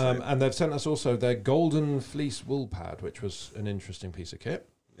don't know what to say. And they've sent us also their Golden Fleece wool pad, which was an interesting piece of kit.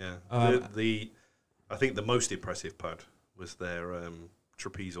 Yeah. I think the most impressive pad was their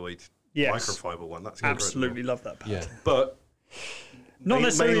trapezoid microfiber one. That's absolutely love that pad. Yeah. But not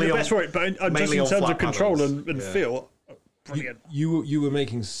necessarily the best for it, but just in terms of control and feel. Brilliant. You were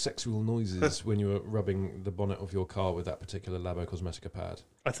making sexual noises when you were rubbing the bonnet of your car with that particular Labo Cosmetica pad.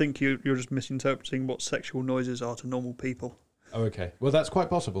 I think you're just misinterpreting what sexual noises are to normal people. Oh, okay. Well, that's quite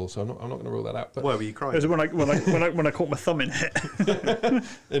possible. So I'm not going to rule that out. But why were you crying? It was when I caught my thumb in it.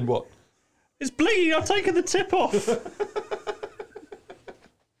 In what? It's bleeding. I've taken the tip off.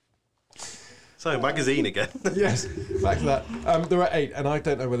 So, magazine again. Yes, back to that. There are 8, and I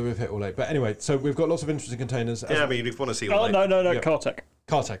don't know whether we've hit all 8. But anyway, so we've got lots of interesting containers. Yeah, I mean, if you want to see all 8. No, Cartec.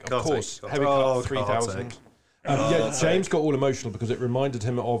 Cartec, of course. Heavy Cut 3000. James got all emotional because it reminded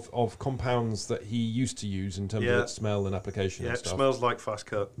him of compounds that he used to use in terms of its smell and application and stuff. It smells like Fast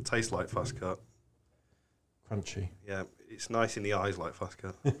Cut, tastes like Fast Cut. Crunchy. Yeah, it's nice in the eyes like Fast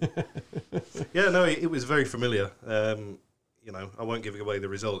Cut. It was very familiar. I won't give away the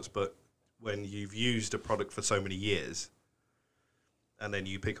results, but when you've used a product for so many years and then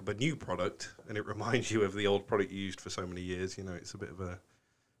you pick up a new product and it reminds you of the old product you used for so many years, it's a bit of a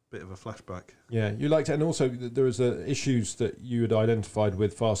flashback. Yeah, you liked it. And also there was issues that you had identified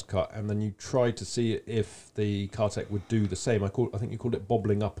with Fast Cut, and then you tried to see if the Cartec would do the same. I think you called it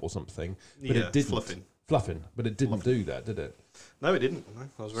bobbling up or something. But it didn't. Fluffing. But it didn't do that, did it? No, it didn't. No,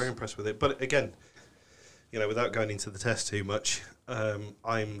 I was very impressed with it. But again, without going into the test too much,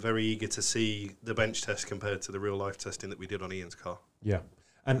 I'm very eager to see the bench test compared to the real life testing that we did on Ian's car. Yeah.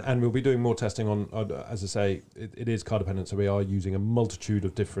 And we'll be doing more testing on as I say, it is car dependent, so we are using a multitude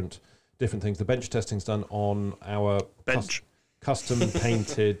of different things. The bench testing's done on our custom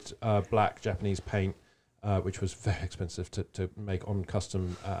painted black Japanese paint, which was very expensive to make on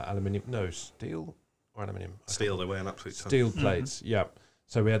custom steel or aluminium. Steel, they weigh an absolute ton. Steel plates, yeah.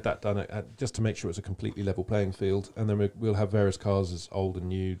 So we had that done just to make sure it's a completely level playing field, and then we'll have various cars as old and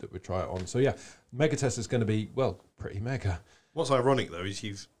new that we try it on. So yeah, mega test is going to be pretty mega. What's ironic though is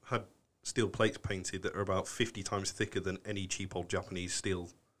you've had steel plates painted that are about 50 times thicker than any cheap old Japanese steel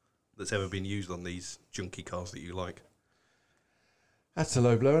that's ever been used on these junky cars that you like. That's a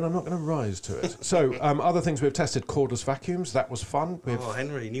low blow, and I'm not going to rise to it. So, other things we've tested: cordless vacuums. That was fun.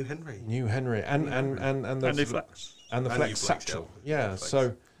 New Henry, and the Flex. And the Flex satchel. Yeah.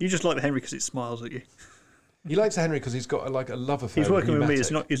 So you just like the Henry because it smiles at you. He likes the Henry because he's got a love affair. He's working with me. He's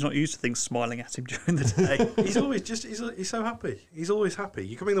not used to things smiling at him during the day. He's always he's so happy. He's always happy.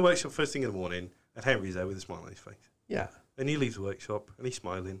 You come in the workshop first thing in the morning, and Henry's there with a smile on his face. Yeah. And he leaves the workshop, and he's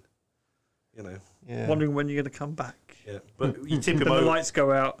smiling. Yeah. Wondering when you're going to come back. Yeah, but you tip him over. The lights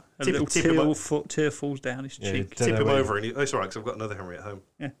go out. A little tear falls down his cheek. Tip him over, and it's all right because I've got another Henry at home.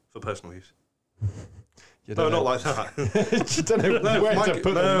 Yeah. For personal use. No, not like that. You don't know where to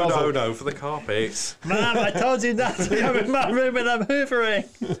put the nozzle. No, for the carpets. Ma'am, I told you not to come in my room and I'm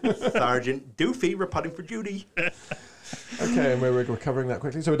hoovering. Sergeant Doofy reporting for duty. Okay, and we're covering that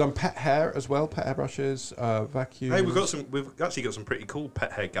quickly. So we've done pet hair as well, pet hair brushes, vacuum. Hey, we've actually got some pretty cool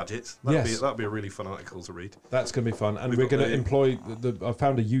pet hair gadgets. That'd be a really fun article to read. That's going to be fun, and we're going to employ. I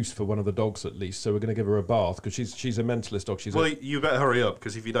found a use for one of the dogs at least, so we're going to give her a bath because she's a mentalist dog. You better hurry up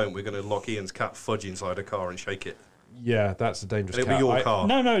because if you don't, we're going to lock Ian's cat Fudge inside a car and shake it. Yeah, that's a dangerous It'll cat. be your car.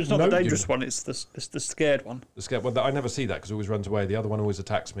 No, it's not No, the you- dangerous one. It's the scared one. The scared one. I never see that because it always runs away. The other one always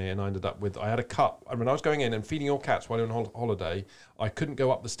attacks me, and I ended up with. I had a cup. And when I was going in and feeding your cats while you're on holiday, I couldn't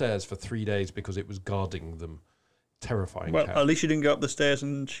go up the stairs for 3 days because it was guarding them. Terrifying Well, cat. at least you didn't go up the stairs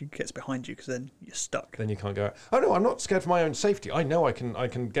and she gets behind you because then you're stuck. Then you can't go out. Oh no, I'm not scared for my own safety. I know I can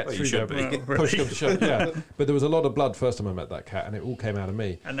get Well, through you should there. be. Well, Push really. them to shove. Yeah, but there was a lot of blood first time I met that cat, and it all came out of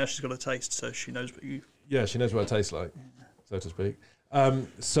me. And now she's got a taste, so she knows what you. Yeah, she knows what it tastes like, so to speak.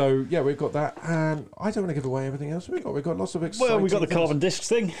 So yeah, we've got that, and I don't want to give away everything else we've got lots of exciting. Well, we got the things. carbon discs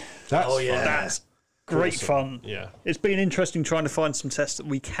thing. That's Oh, yeah. fun. That's great Awesome. fun. Yeah. It's been interesting trying to find some tests that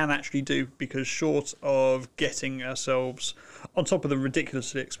we can actually do because short of getting ourselves on top of the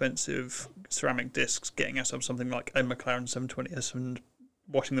ridiculously expensive ceramic discs, getting ourselves something like a McLaren 720S and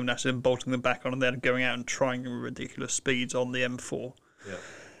washing them naturally and bolting them back on and then going out and trying ridiculous speeds on the M4. Yeah.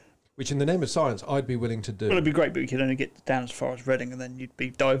 Which, in the name of science, I'd be willing to do. Well, it'd be great, but you could only get down as far as Reading and then you'd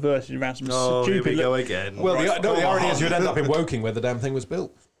be diverted around some Oh, here stupid we go again. Well, Right, the come irony on. is you'd end up in Woking where the damn thing was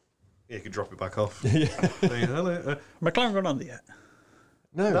built. Yeah, you could drop it back off. Say, hello. McLaren gone under yet?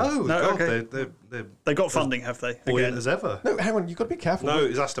 No. No, No, God, okay. they're They got funding, have they? buoyant Again? as ever. No, hang on, you've got to be careful. No, it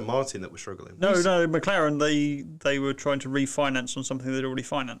was Aston Martin that was struggling. No, McLaren, they were trying to refinance on something they'd already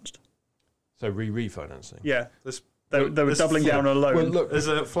financed. So refinancing. Yeah, This, they were this- doubling down on a loan. Well, look, There's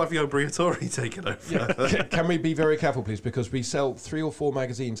a Flavio Briatore taking over. can we be very careful, please? Because we sell 3 or 4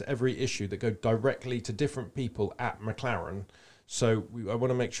 magazines every issue that go directly to different people at McLaren. So I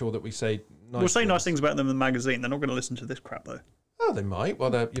want to make sure that we say nice We'll say things. nice things about them in the magazine. They're not going to listen to this crap, though. Oh, they might. Well,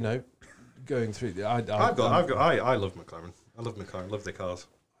 they're, going through. I love McLaren. I love McLaren. Love their cars.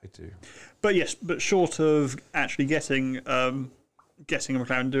 I do. But yes, but short of actually getting a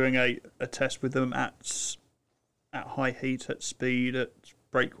McLaren, doing a test with them at high heat, at speed, at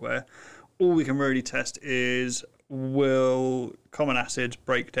brake wear, all we can really test is will common acid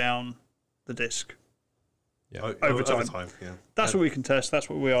break down the disc. Yeah. Over time. Yeah. That's what we can test. That's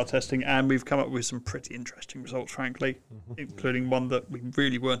what we are testing, and we've come up with some pretty interesting results, frankly, including one that we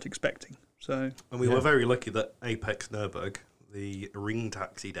really weren't expecting. So And we were very lucky that Apex Nürburg, the ring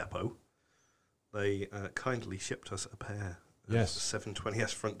taxi depot, they kindly shipped us a pair of Yes.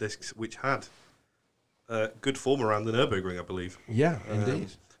 720S front discs, which had good form around the Nürburgring, I believe. Yeah, indeed.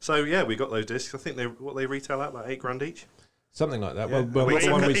 So yeah, we got those discs. I think they retail at about $8,000 each. Something like that. Yeah. Well, Well,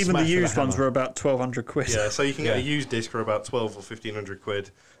 the one we even the smashed with a used ones hammer. were about 1,200 quid. Yeah, so you can get a Yeah. used disc for about 12 or 1,500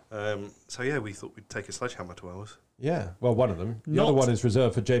 quid. So yeah, we thought we'd take a sledgehammer to ours. Yeah, well, one of them. The other one is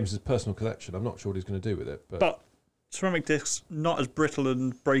reserved for James's personal collection. I'm not sure what he's going to do with it. But ceramic discs not as brittle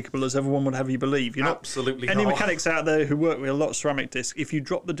and breakable as everyone would have you believe. You're not. Absolutely Any not. mechanics out there who work with a lot of ceramic discs, if you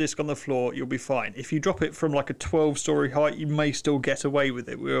drop the disc on the floor, you'll be fine. If you drop it from like a 12-story height, you may still get away with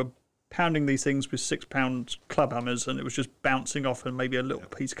it. We were pounding these things with 6-pound club hammers, and it was just bouncing off and maybe a little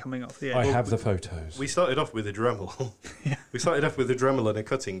piece coming off the I edge. have the photos. We started off with a Dremel. We started off with a Dremel and a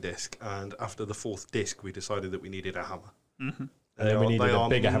cutting disc, and after the 4th disc, we decided that we needed a hammer. Mm-hmm. And then we needed a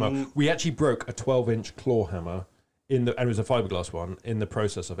bigger hammer. We actually broke a 12-inch claw hammer and it was a fiberglass one in the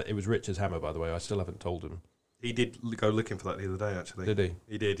process of it. It was Richard's hammer, by the way. I still haven't told him. He did go looking for that the other day, actually. Did he?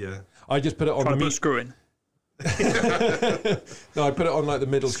 He did, yeah. I just put it on Trying the to put a screw in. No, I put it on like the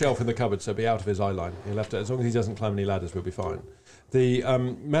middle shelf in the cupboard, so it'll be out of his eye line. He'll have to, as long as he doesn't climb any ladders, we'll be fine. The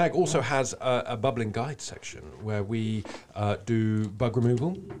mag also has a bubbling guide section where we do bug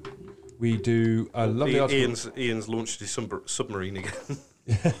removal. We do a lovely article. Ian's launched his submarine again.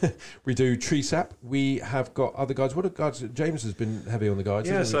 We do tree sap. We have got other guides. What are guides? James has been heavy on the guides.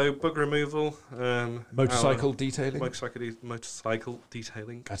 Yeah, hasn't so bug removal. motorcycle detailing. Motorcycle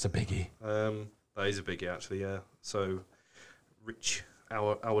detailing. That's a biggie. That is a biggie, actually, yeah. So, Rich,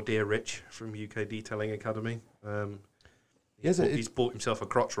 our dear Rich from UK Detailing Academy, he's bought himself a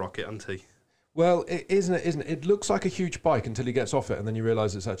crotch rocket, hasn't he? Well, isn't it? It looks like a huge bike until he gets off it, and then you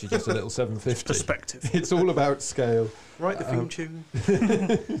realise it's actually just a little 750. Perspective. It's all about scale. Right, the theme tune.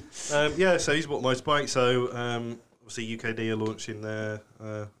 Yeah, so he's bought a motorbike. So obviously UKD are launching their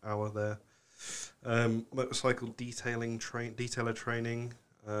hour there. Motorcycle detailer training.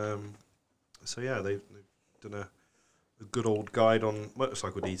 So yeah, they've done a good old guide on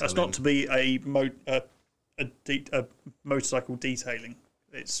motorcycle detailing. That's not to be a motorcycle detailing.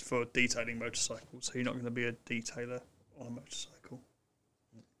 It's for detailing motorcycles, so you're not going to be a detailer on a motorcycle.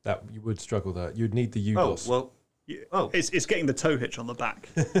 That you would struggle there. You'd need the Oh UGOS. well, It's getting the tow hitch on the back.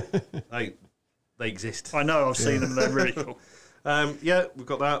 they exist. I know, I've seen them. They're really cool. Yeah, we've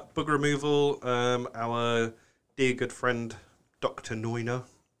got that bug removal. Our dear good friend Dr. Neuner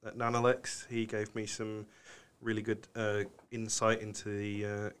at Nanalex, he gave me some really good insight into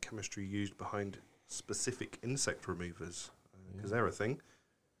the chemistry used behind specific insect removers, because they're a thing.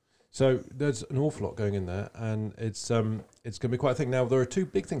 So there's an awful lot going in there, and it's going to be quite a thing. Now, there are two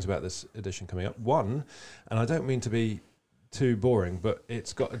big things about this edition coming up. One, and I don't mean to be too boring, but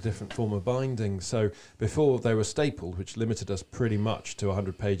it's got a different form of binding. So before they were stapled, which limited us pretty much to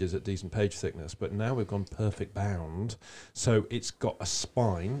 100 pages at decent page thickness, but now we've gone perfect bound. So it's got a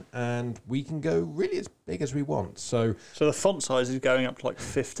spine, and we can go really as big as we want. So the font size is going up to like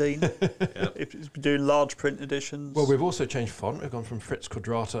 15. If it's doing large print editions. well, we've also changed font. We've gone from Fritz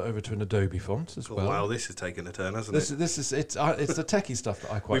Quadrata over to an Adobe font as well. Wow, this has taken a turn, hasn't it? It's the techie stuff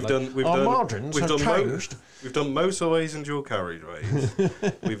that I quite We've like. done Our margins have changed. We've done motorways and dual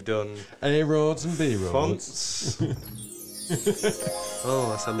carriageways. We've done A roads and B roads. fonts. Oh,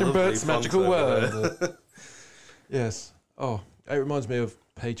 that's a In lovely Bert's font magical over there. world. Yes. Oh, it reminds me of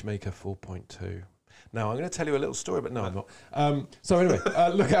PageMaker 4.2. Now, I'm going to tell you a little story, but no, I'm not. So anyway,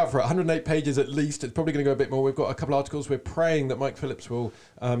 look out for it. 108 pages at least. It's probably going to go a bit more. We've got a couple of articles. We're praying that Mike Phillips will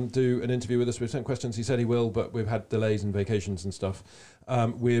do an interview with us. We've sent questions. He said he will, but we've had delays and vacations and stuff.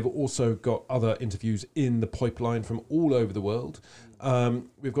 We've also got other interviews in the pipeline from all over the world.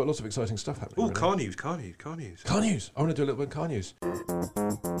 We've got lots of exciting stuff happening. Oh, really. car news. Car news. I want to do a little bit of car news.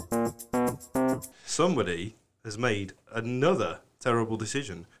 Somebody has made another terrible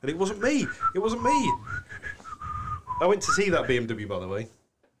decision, and it wasn't me. It wasn't me. I went to see that BMW, by the way.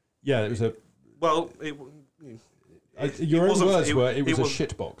 Yeah, it was a... Well, your own words were, it was a was-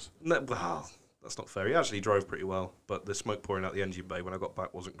 shitbox. No, well, that's not fair. He actually drove pretty well, but the smoke pouring out the engine bay when I got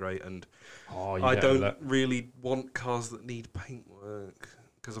back wasn't great, and Oh, I don't really want cars that need paintwork,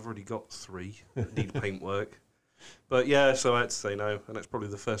 because I've already got 3 that need paintwork. But yeah, so I had to say no, and it's probably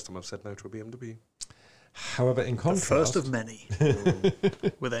the first time I've said no to a BMW. However, in the contrast... first of many.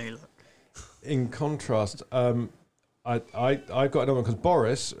 With any luck. In contrast, I got another one because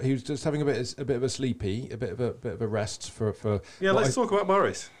Boris, he was just having a bit of a sleepy, a bit of a rest for. Yeah, let's talk about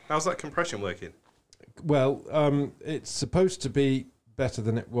Morris. How's that compression working? Well, it's supposed to be better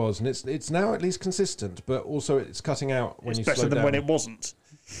than it was, and it's now at least consistent, but also it's cutting out when It's you better slow than down. when it wasn't.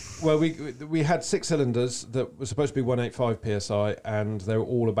 Well, we had 6 cylinders that were supposed to be 185 psi, and they were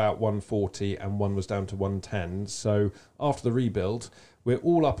all about 140, and one was down to 110. So after the rebuild, we're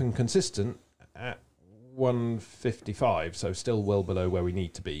all up and consistent at 155, so still well below where we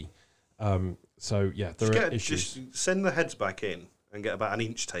need to be. So yeah, there are issues. Just send the heads back in and get about an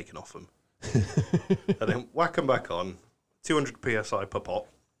inch taken off them, and then whack them back on. 200 psi per pop.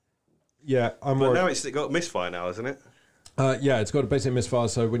 Yeah, I'm But worried. now it's got misfire now, isn't it? Yeah, it's got a basic misfire,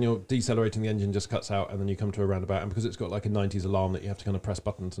 so when you're decelerating, the engine just cuts out, and then you come to a roundabout, and because it's got like a 90s alarm that you have to kind of press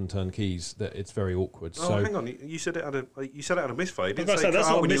buttons and turn keys, that it's very awkward. Oh, so hang on. You said it had a misfire. You I was didn't gonna say say, it that's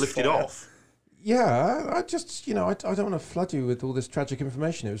cut out not when a you lifted it misfire. off. yeah, I just I don't want to flood you with all this tragic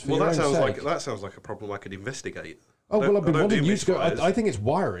information. It was for Well, your that own sounds sake. like a problem I could investigate. Oh well, I've been I don't wanting do you to go. misfires. I think it's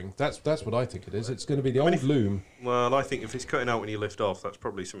wiring. That's what I think it is. It's going to be the I mean, old loom. Well, I think if it's cutting out when you lift off, that's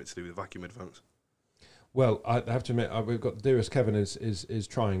probably something to do with vacuum advance. Well, I have to admit, we've got the dearest Kevin is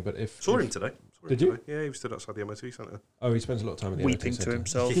trying, but if Saw him today. Did you? Today. Yeah, he was stood outside the MOT centre. Oh, he spends a lot of time in the Weeping MOT to centre.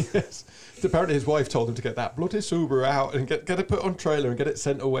 himself. Yes. Apparently, his wife told him to get that bloody Subaru out and get it put on trailer and get it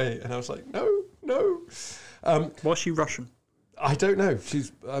sent away. And I was like, no. Was she Russian? I don't know.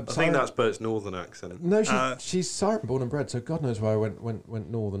 She's. I think that's Bert's northern accent. No, she's Siren born and bred, so God knows why I went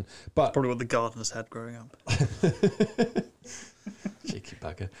northern. But Probably what the gardeners had growing up. cheeky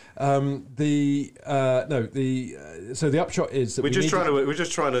bugger. So the upshot is that We're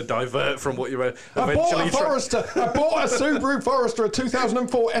just trying to divert from what you're I bought eventually. a Forester. I bought a Subaru Forester, a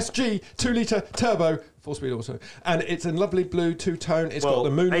 2004 SG 2-litre turbo, 4-speed also, and it's in lovely blue 2-tone. It's got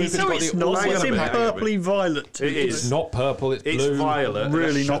the moon roof. No, got it's the not. hang It's on a in minute, hang on a minute. purpley violet. It tint. is. It's not purple. It's It's blue. violet.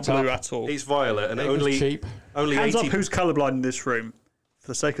 Really not Shut blue up. at all. It's violet, and It was only cheap. Hands 80. up who's colourblind in this room. For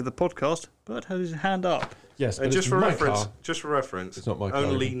the sake of the podcast, Bert has his hand up. Yes, but And it's just for my reference, car. It's not my car,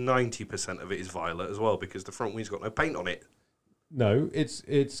 only either. 90% of it is violet as well, because the front wing's got no paint on it. No, it's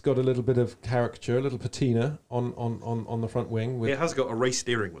got a little bit of caricature, a little patina on the front wing. With It has got a race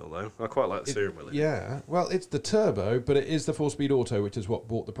steering wheel though. I quite like the steering wheel. yeah, well, it's the turbo, but it is the 4-speed auto, which is what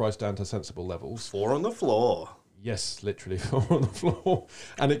brought the price down to sensible levels. 4 on the floor. Yes, literally 4 on the floor,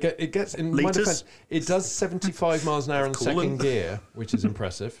 and it gets in my Litres? defense. It does 75 miles an hour in Coolant. second gear, which is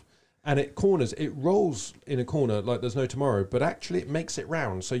impressive, and it rolls in a corner like there's no tomorrow. But actually, it makes it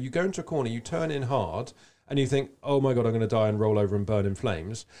round. So you go into a corner, you turn in hard, and you think, "Oh my god, I'm going to die and roll over and burn in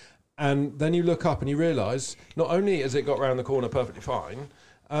flames." And then you look up and you realise not only has it got round the corner perfectly fine,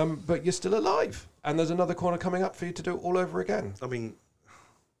 but you're still alive, and there's another corner coming up for you to do it all over again. I mean,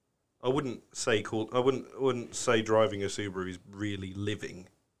 I wouldn't say driving a Subaru is really living.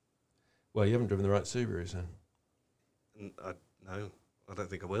 Well, you haven't driven the right Subarus then. No, I don't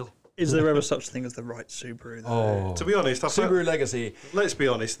think I will. Is there ever such thing as the right Subaru? Though? Oh, To be honest, Subaru Legacy. let's be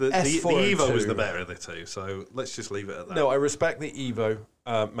honest, the S402. Evo was the better of the two, so let's just leave it at that. No, I respect the Evo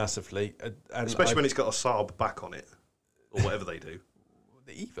massively, and Especially when it's got a Saab back on it, or whatever they do.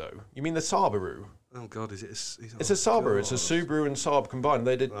 the Evo. You mean the Subaru? Oh God, is it? It's a Subaru. It's a Subaru and Saab combined.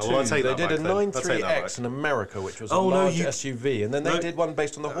 They did Oh, two. well, I'll take They that did back a then. I'll take that 93X back. in America, which was a Oh, no, large you- SUV, and then they No. did one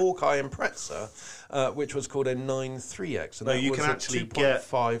based on the Hawkeye Impreza, which was called a 93X. And No, that you was can a actually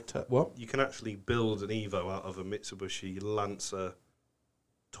 2.5 what? You can actually build an Evo out of a Mitsubishi Lancer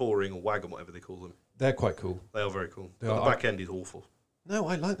Touring or Wagon, whatever they call them. They're quite cool. They are very cool. They But are. the back end is awful. No,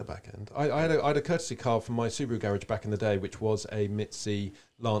 I like the back end. I had a courtesy car from my Subaru garage back in the day, which was a Mitsi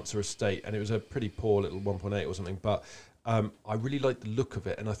Lancer Estate, and it was a pretty poor little 1.8 or something, but I really liked the look of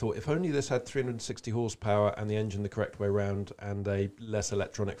it, and I thought if only this had 360 horsepower and the engine the correct way round and a less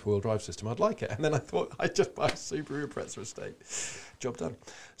electronic four-wheel drive system, I'd like it. And then I thought I'd just buy a Subaru Impreza Estate. Job done.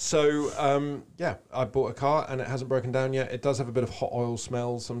 So, yeah, I bought a car, and it hasn't broken down yet. It does have a bit of hot oil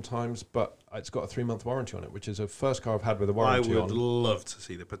smell sometimes, but it's got a 3-month warranty on it, which is a first car I've had with a I warranty would on. love to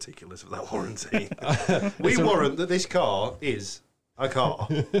see the particulars of that warranty. We warrant that this car is a car.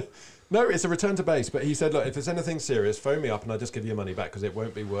 No, it's a return to base. But he said, look, if there's anything serious, phone me up and I'll just give you your money back because it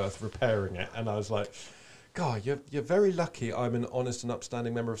won't be worth repairing it. And I was like, God, you're very lucky I'm an honest and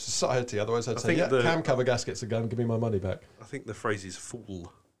upstanding member of society. Otherwise, I'd say, think yeah, the- cam cover gasket's a gun, give me my money back. I think the phrase is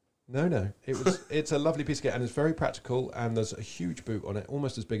fool. No, it's a lovely piece of kit and it's very practical and there's a huge boot on it,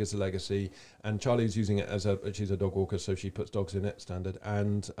 almost as big as the Legacy. And Charlie's using it she's a dog walker, so she puts dogs in it, standard.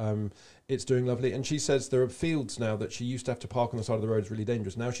 And it's doing lovely. And she says there are fields now that she used to have to park on the side of the road, it's really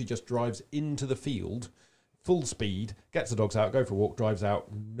dangerous. Now she just drives into the field, full speed, gets the dogs out, go for a walk, drives out,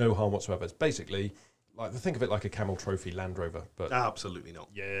 no harm whatsoever. It's basically, think of it like a Camel Trophy Land Rover. But Absolutely not.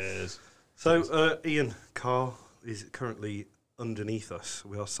 yes. So, Ian, car is currently underneath us.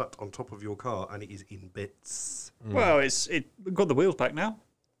 We are sat on top of your car and it is in bits. Well, we've got the wheels back now.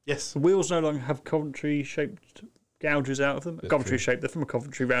 Yes. The wheels no longer have Coventry-shaped gouges out of them. That's Coventry-shaped. They're from a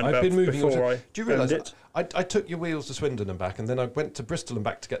Coventry roundabout. I've been moving before I Do you realise owned it. I took your wheels to Swindon and back, and then I went to Bristol and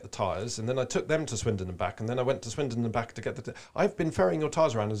back to get the tyres, and then I took them to Swindon and back, and then I went to Swindon and back to get the... I've been ferrying your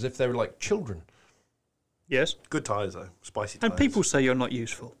tyres around as if they were like children. Yes. Good tyres, though. Spicy tyres. And people say you're not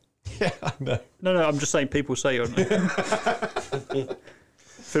useful. Yeah, I know. No, I'm just saying people say you're not.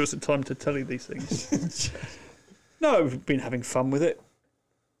 Feels the time to tell you these things. No, we've been having fun with it.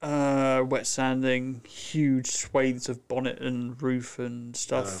 Wet sanding, huge swathes of bonnet and roof and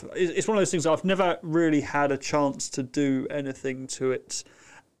stuff. It's one of those things I've never really had a chance to do anything to it.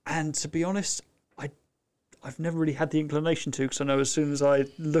 And to be honest, I've never really had the inclination to, because I know as soon as I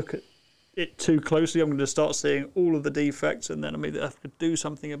look at it too closely, I'm going to start seeing all of the defects, and then I'm either have to do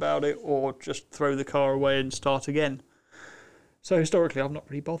something about it or just throw the car away and start again. So historically, I've not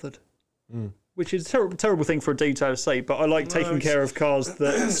really bothered, which is a terrible thing for a detailer to say. But I like taking care of cars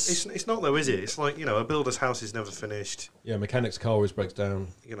that. It's not though, is it? It's like, a builder's house is never finished. Yeah, mechanic's car always breaks down.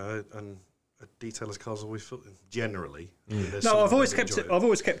 And a detailer's car's always full. Generally. No, I've always kept it. I've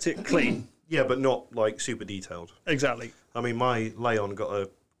always kept it clean. Yeah, but not like super detailed. Exactly. I mean, my Leon got a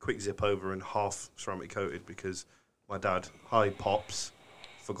quick zip over and half ceramic coated because my dad, hi Pops,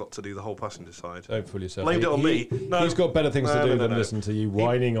 forgot to do the whole passenger side. Don't fool yourself. Blamed it on me. No, He's got better things to do than no. listen to you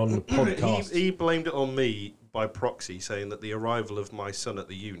whining on the podcast. He blamed it on me by proxy, saying that the arrival of my son at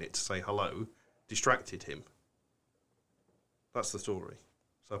the unit to say hello distracted him. That's the story.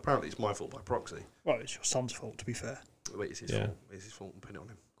 So apparently it's my fault by proxy. Well, it's your son's fault, to be fair. Wait, it's his Yeah. fault. It's his fault and pin it on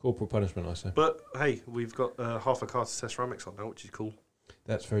him. Corporal punishment, I say. But hey, we've got half a car to test ceramics on now, which is cool.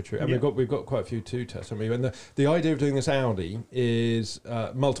 That's very true. And Yeah. we've got quite a few to test, haven't we? And the idea of doing this Audi is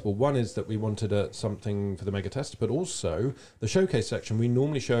multiple. One is that we wanted something for the mega test, but also the showcase section. We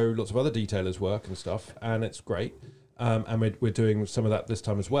normally show lots of other detailers' work and stuff, and it's great. And we're doing some of that this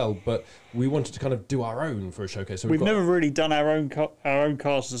time as well. But we wanted to kind of do our own for a showcase. So We've never really done our own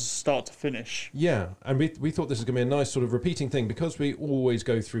cars as start to finish. Yeah, and we thought this was going to be a nice sort of repeating thing because we always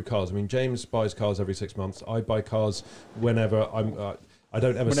go through cars. I mean, James buys cars every 6 months. I buy cars whenever I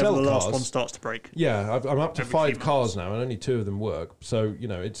don't ever Whenever sell the cars. last one starts to break. Yeah, I'm up to Every 5 few cars now, and only 2 of them work. So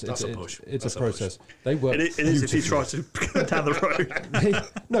it's That's a push. It's That's a a push. process. They work. It is if you try to go down the road.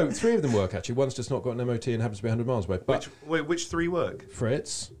 No, 3 of them work actually. One's just not got an MOT and happens to be 100 miles away. But Which 3 work?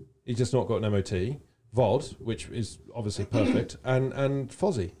 Fritz, he's just not got an MOT. Vod, which is obviously perfect, and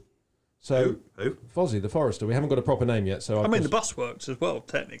Fozzie. So Who? Fozzie, the Forester. We haven't got a proper name yet. So I mean, the bus works as well,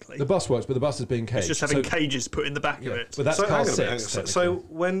 technically. the bus works, but the bus is being caged. It's just having So- cages put in the back of yeah, it. but that's So car hang on a 6. minute. So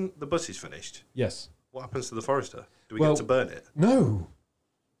technically. when the bus is finished, Yes. what happens to the Forester? Do we Well- get to burn it? No.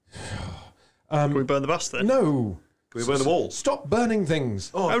 Can we burn the bus then? No. Can we burn them all? Stop burning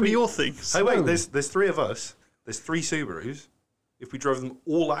things. Oh, Only your things. Hey, wait, No. there's 3 of us. There's 3 Subarus. If we drove them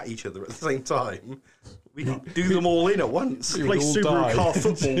all at each other at the same time, we could do them all in at once. You Play would all Subaru die. car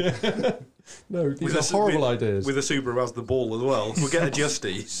football. No, these With are horrible ideas. With a Subaru as the ball as well. We'll get a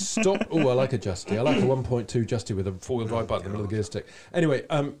Justy. Stop. Oh, I like a Justy. I like a 1.2 Justy with a 4-wheel drive button in the middle of the gear stick. Anyway,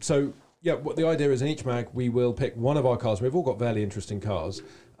 so yeah, what the idea is in each mag we will pick one of our cars. We've all got fairly interesting cars,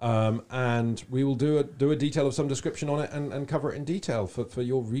 and we will do a detail of some description on it and cover it in detail for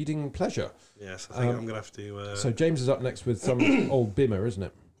your reading pleasure. Yes, I think I'm going to have to... So James is up next with some old Bimmer, isn't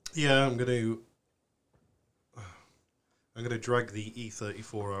it? Yeah, I'm going to drag the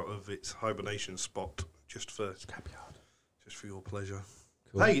E34 out of its hibernation spot just for your pleasure.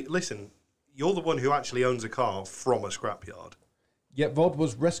 Cool. Hey, listen, you're the one who actually owns a car from a scrapyard. Yeah, Vod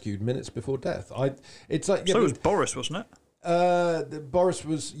was rescued minutes before death. It's like So was Boris, wasn't it? Boris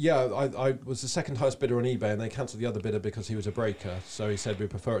was I was the second highest bidder on eBay, and they cancelled the other bidder because he was a breaker. So he said we'd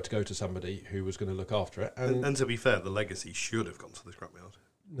prefer it to go to somebody who was going to look after it. And to be fair, the legacy should have gone to the scrapyard.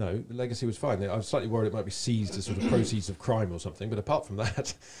 No, the legacy was fine. I was slightly worried it might be seized as sort of proceeds of crime or something. But apart from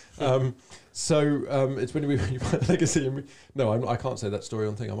that, it's when you buy the legacy. And I can't say that story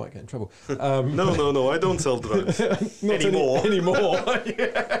on thing. I might get in trouble. No, I don't sell drugs Not anymore. anymore.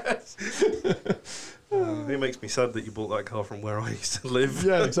 Yes. It makes me sad that you bought that car from where I used to live.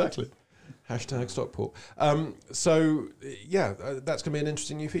 Yeah, exactly. Hashtag Stockport. That's going to be an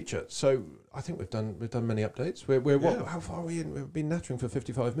interesting new feature. So I think we've done many updates. How far are we in? We've been nattering for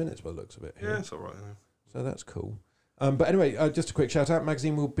 55 minutes by the looks of it. Yeah, it's all right. So that's cool. But anyway, just a quick shout out.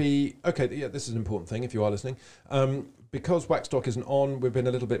 Magazine will be okay. Yeah, this is an important thing if you are listening. Because Waxstock isn't on, we've been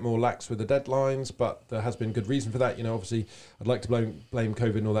a little bit more lax with the deadlines, but there has been good reason for that. You know, obviously, I'd like to blame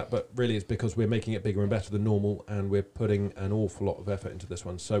COVID and all that, but really it's because we're making it bigger and better than normal, and we're putting an awful lot of effort into this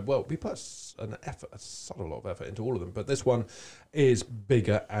one. So, we put a lot of effort into all of them, but this one is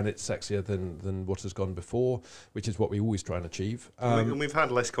bigger and it's sexier than what has gone before, which is what we always try and achieve. And we've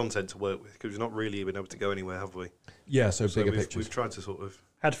had less content to work with because we've not really been able to go anywhere, have we? Yeah, so bigger we've, pictures. We've tried to sort of...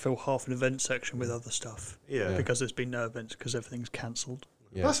 Had to fill half an event section with other stuff. Yeah. Because there's been no events because everything's cancelled.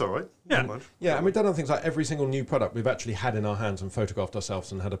 Yeah. That's all right. Yeah. Never mind. Yeah, and we've done other things like every single new product we've actually had in our hands and photographed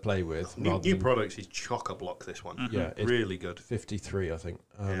ourselves and had a play with. New products is chock-a-block, this one. Mm-hmm. Yeah, it's really good. 53, I think,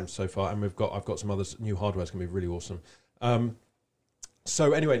 Yeah. so far, and I've got some other new hardware. It's going to be really awesome.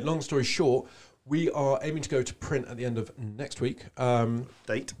 So anyway, long story short, we are aiming to go to print at the end of next week.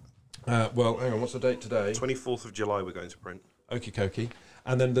 Date? Well, hang on, what's the date today? 24th of July we're going to print. Okie dokie.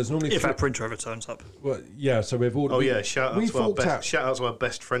 And then there's normally... If our printer ever turns up. Well, yeah, so we've already... Oh, yeah, shout out to our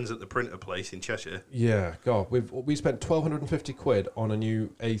best friends at the printer place in Cheshire. Yeah, God, we spent £1,250 on a new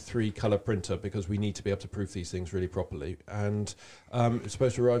A3 colour printer because we need to be able to proof these things really properly. And it's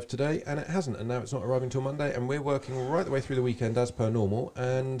supposed to arrive today, and it hasn't. And now it's not arriving till Monday, and we're working right the way through the weekend as per normal,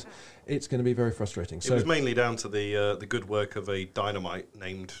 and it's going to be very frustrating. It was mainly down to the good work of a dynamite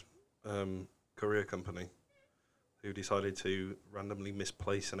named courier company who decided to randomly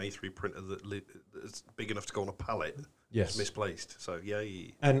misplace an A3 printer that's big enough to go on a pallet. Yes. It's misplaced, so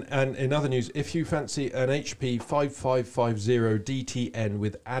yay. And in other news, if you fancy an HP 5550 DTN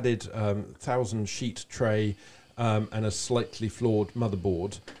with added 1,000 sheet tray and a slightly flawed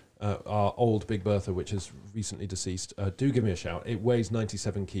motherboard, our old Big Bertha, which is recently deceased, do give me a shout. It weighs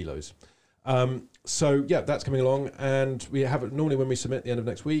 97 kilos. So yeah, that's coming along, and we have it normally when we submit at the end of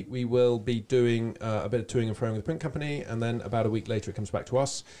next week. We will be doing a bit of toing and froing with the print company, and then about a week later it comes back to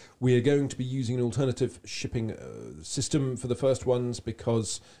us. We are going to be using an alternative shipping system for the first ones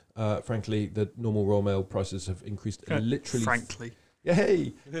because, frankly, the normal Royal Mail prices have increased literally. Frankly,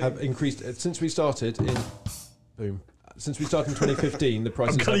 have increased since we started in. Boom. Since we started in 2015, the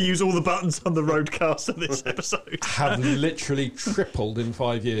prices I'm going to use all the buttons on the roadcast in this episode. have literally tripled in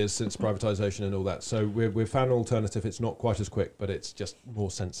 5 years since privatisation and all that. So we've found an alternative. It's not quite as quick, but it's just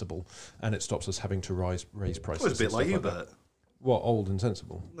more sensible, and it stops us having to raise prices. Well, it's a bit like you, that. Bert. What, old and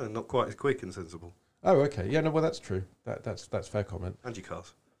sensible? No, not quite as quick and sensible. Oh, okay. Yeah, no, well, that's true. That's fair comment. And your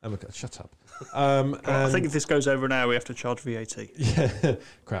cars. Shut up. I think if this goes over an hour, we have to charge VAT. Yeah,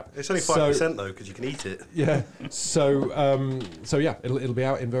 crap. It's only 5% though, because you can eat it. Yeah. So yeah, it'll be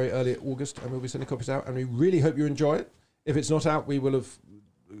out in very early August, and we'll be sending copies out, and we really hope you enjoy it. If it's not out, we will have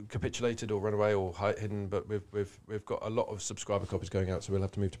capitulated or run away or hidden, but we've got a lot of subscriber copies going out, so we'll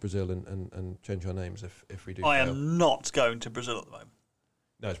have to move to Brazil and change our names if we do. I am not going to Brazil at the moment.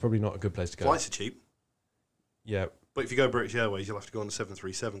 No, it's probably not a good place to go. Flights are cheap. Yeah. But if you go British Airways, you'll have to go on the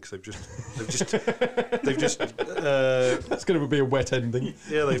 737 because they've just That's going to be a wet ending.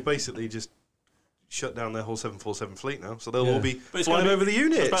 yeah, they've basically just shut down their whole 747 fleet now, so they'll all be But it's flying gonna over the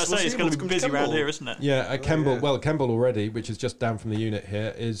unit. I was about to say, it's going to be busy around here, isn't it? Yeah, Kemble. yeah. Well, Kemble already, which is just down from the unit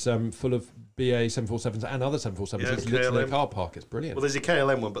here, is full of BA 747s and other 747s. Yeah, It's literally a KLM. car park. It's brilliant. Well, there's a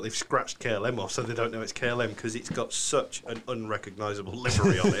KLM one, but they've scratched KLM off, so they don't know it's KLM because it's got such an unrecognisable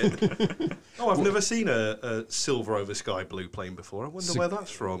livery on it. I've never seen a silver over sky blue plane before. I wonder where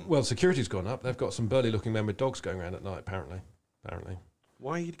that's from. Well, security's gone up. They've got some burly-looking men with dogs going around at night, apparently.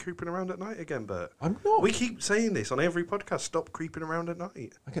 Why are you creeping around at night again, Bert? I'm not. We keep saying this on every podcast. Stop creeping around at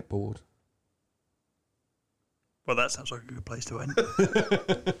night. I get bored. Well, that sounds like a good place to end.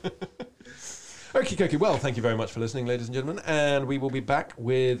 Okie dokie. Well, thank you very much for listening, ladies and gentlemen. And we will be back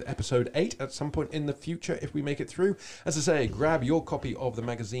with episode 8 at some point in the future if we make it through. As I say, grab your copy of the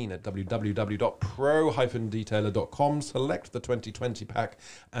magazine at www.pro-detailer.com. Select the 2020 pack,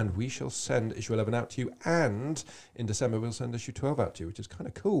 and we shall send issue 11 out to you. And in December, we'll send issue 12 out to you, which is kind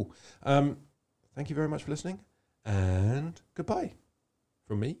of cool. Thank you very much for listening, and goodbye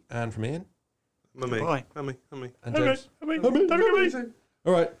from me and from Ian. Goodbye. And Okay, James.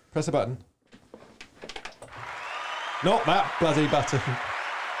 All right, press the button. Not that bloody button.